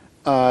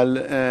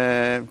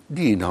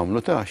din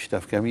nagħmlu tax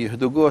taf kemm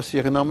jieħdu gost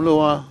jekk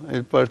nagħmluha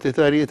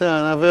il-partitarji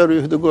tagħna veru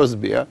jieħdu gost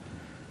biha.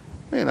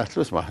 Jien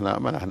naħtlu smaħna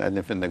ma naħna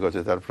qegħdin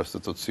fin-negozju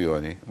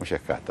tal-prostituzzjoni mhux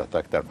hekk ta'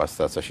 aktar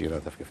pastazza xira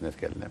taf kif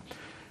nitkellem.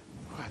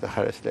 Waħda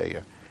ħares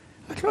lejja.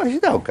 Għatlu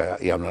għax dawk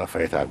jagħmlu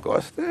l-affarijiet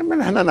tal-gost.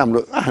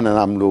 Aħna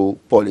nagħmlu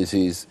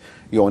policies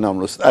jew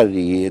nagħmlu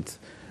stqarrijiet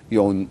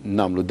jew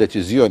nagħmlu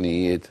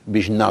deċiżjonijiet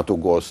biex nagħtu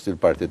gost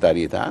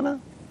il-partitarji tagħna,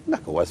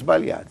 dak huwa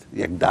żbaljat.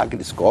 Jekk dak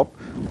l-iskop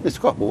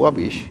huwa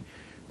biex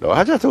l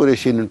ħaġa turi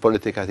x'in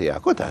il-politika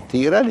tiegħek u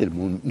tattira lil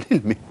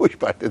mhux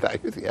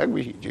partitarju tiegħek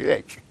biex jiġi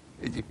hekk.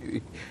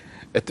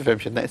 Qed tifhem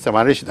x'inhi issa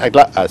ma rridx ngħid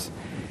laqqas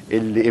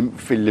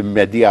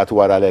fil-immedjat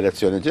wara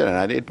l-elezzjoni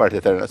ġenerali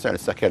il-Partitarju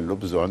Nazzjonalista kellu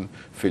bżonn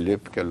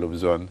Filipp kellu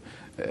bżonn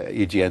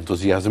jiġi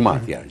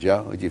entużjażmat jerġa',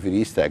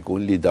 jiġifieri jista'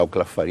 jkun li dawk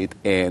l-affarijiet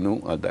għenu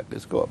għal dak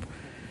l-iskop.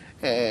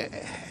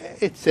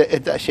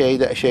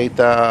 Xej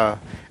ta'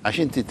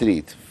 għax inti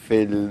trid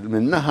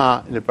fil-minnaħa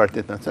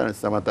l-Partit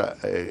Nazzjonalista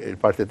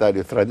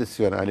il-partitarju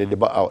tradizzjonali li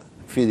baqgħu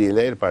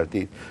fidile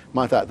il-partit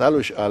ma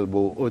taqtalux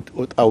qalbu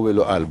u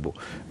tqawwilu qalbu.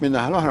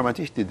 Minna l-oħra ma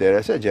tix tidher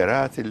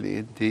esaġerat li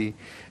inti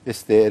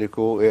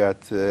isteriku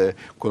qiegħed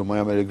kull ma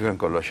jagħmel il-gvern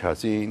kollox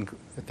ħażin,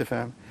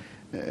 tifhem?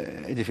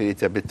 Ġifieri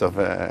it's a bit of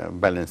a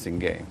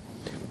balancing game.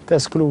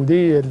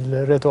 Teskludi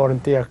il-ritorn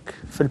tiegħek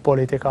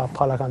fil-politika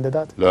bħala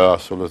kandidat? La,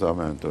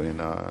 assolutament.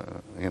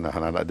 Jiena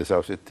ħana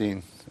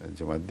 69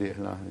 ġimgħa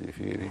d-dieħla,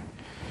 ġifieri.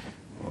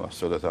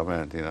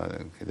 Assolutament,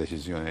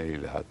 deċiżjoni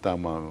li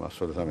ħattama,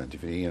 assolutament,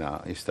 ġifieri jiena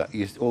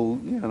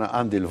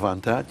għandi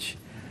l-vantaġġ,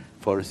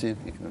 forsi,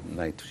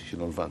 ngħid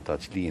x'inhu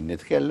l-vantaġġ li jien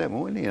nitkellem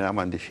u li jiena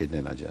m'għandix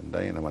hidden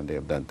aġenda, jiena m'għandi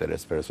ebda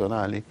interess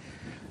personali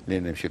li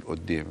nimxi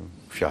l-qoddim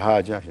f'xi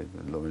ħaġa,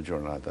 llum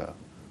il-ġurnata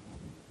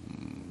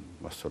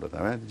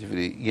assolutament,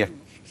 ġifieri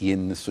jekk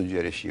jien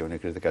nissuġġerixxi jew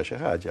nikkritika xi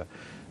ħaġa,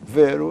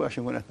 veru għax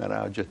inkun qed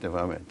nara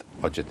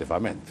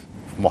oġġettivament,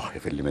 f'moħħi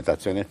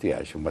fil-limitazzjoni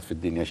tiegħi x'imbagħad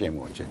fid-dinja xejn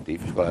mhu oġġettiv,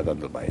 x'kolla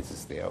għandu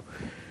l-biases tiegħu.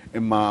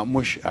 Imma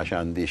mhux għax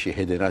għandi xi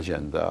hidden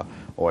aġenda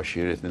u għax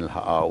irid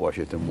nilħaqha u għax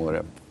irid immur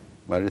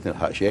ma rrid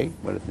nilħaq xejn,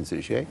 ma rrid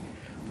nisir xejn,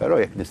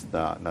 però jekk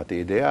nista' nagħti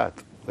ideat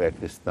u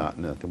jekk nista'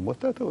 nagħti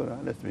mbuttatura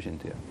lest biex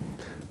intija.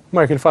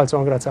 Michael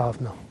Falzon, grazzi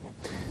ħafna.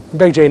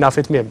 Bek ġejna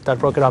fit-tmiem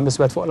tal-programm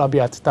Iswed fuq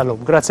l-Abjad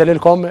tal-lum. Grazzi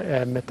lilkom,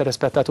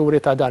 telespettaturi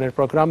ta' dan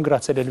il-programm,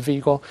 grazzi lil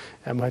Vigo,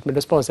 wieħed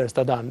mill-sponsors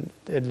ta' dan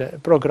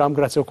il-programm,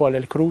 grazzi wkoll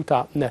il-crew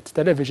ta' Net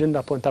Television,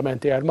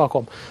 l-appuntamenti għal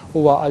magħkom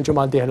huwa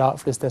għal-ġimgħa d-dieħla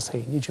fl-istess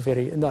ħin,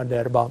 jiġifieri dan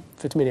l-erba'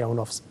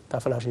 fit-8:30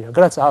 ta' filgħaxija.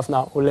 Grazzi ħafna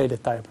u lejl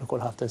it-tajb li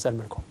kulħadd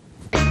insellmilkom.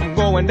 I'm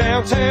going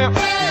downtown,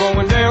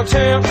 going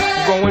downtown,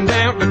 going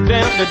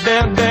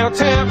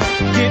downtown,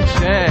 get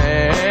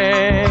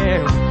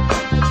down.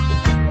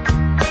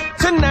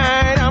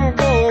 Tonight I'm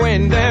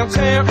going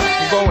downtown,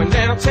 going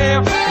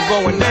downtown,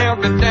 going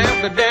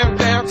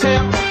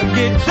downtown,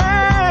 get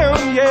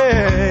down,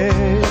 yeah.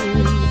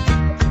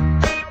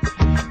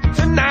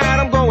 Tonight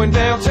I'm going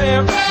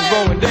downtown, I'm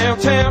going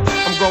downtown,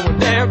 I'm going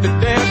downtown.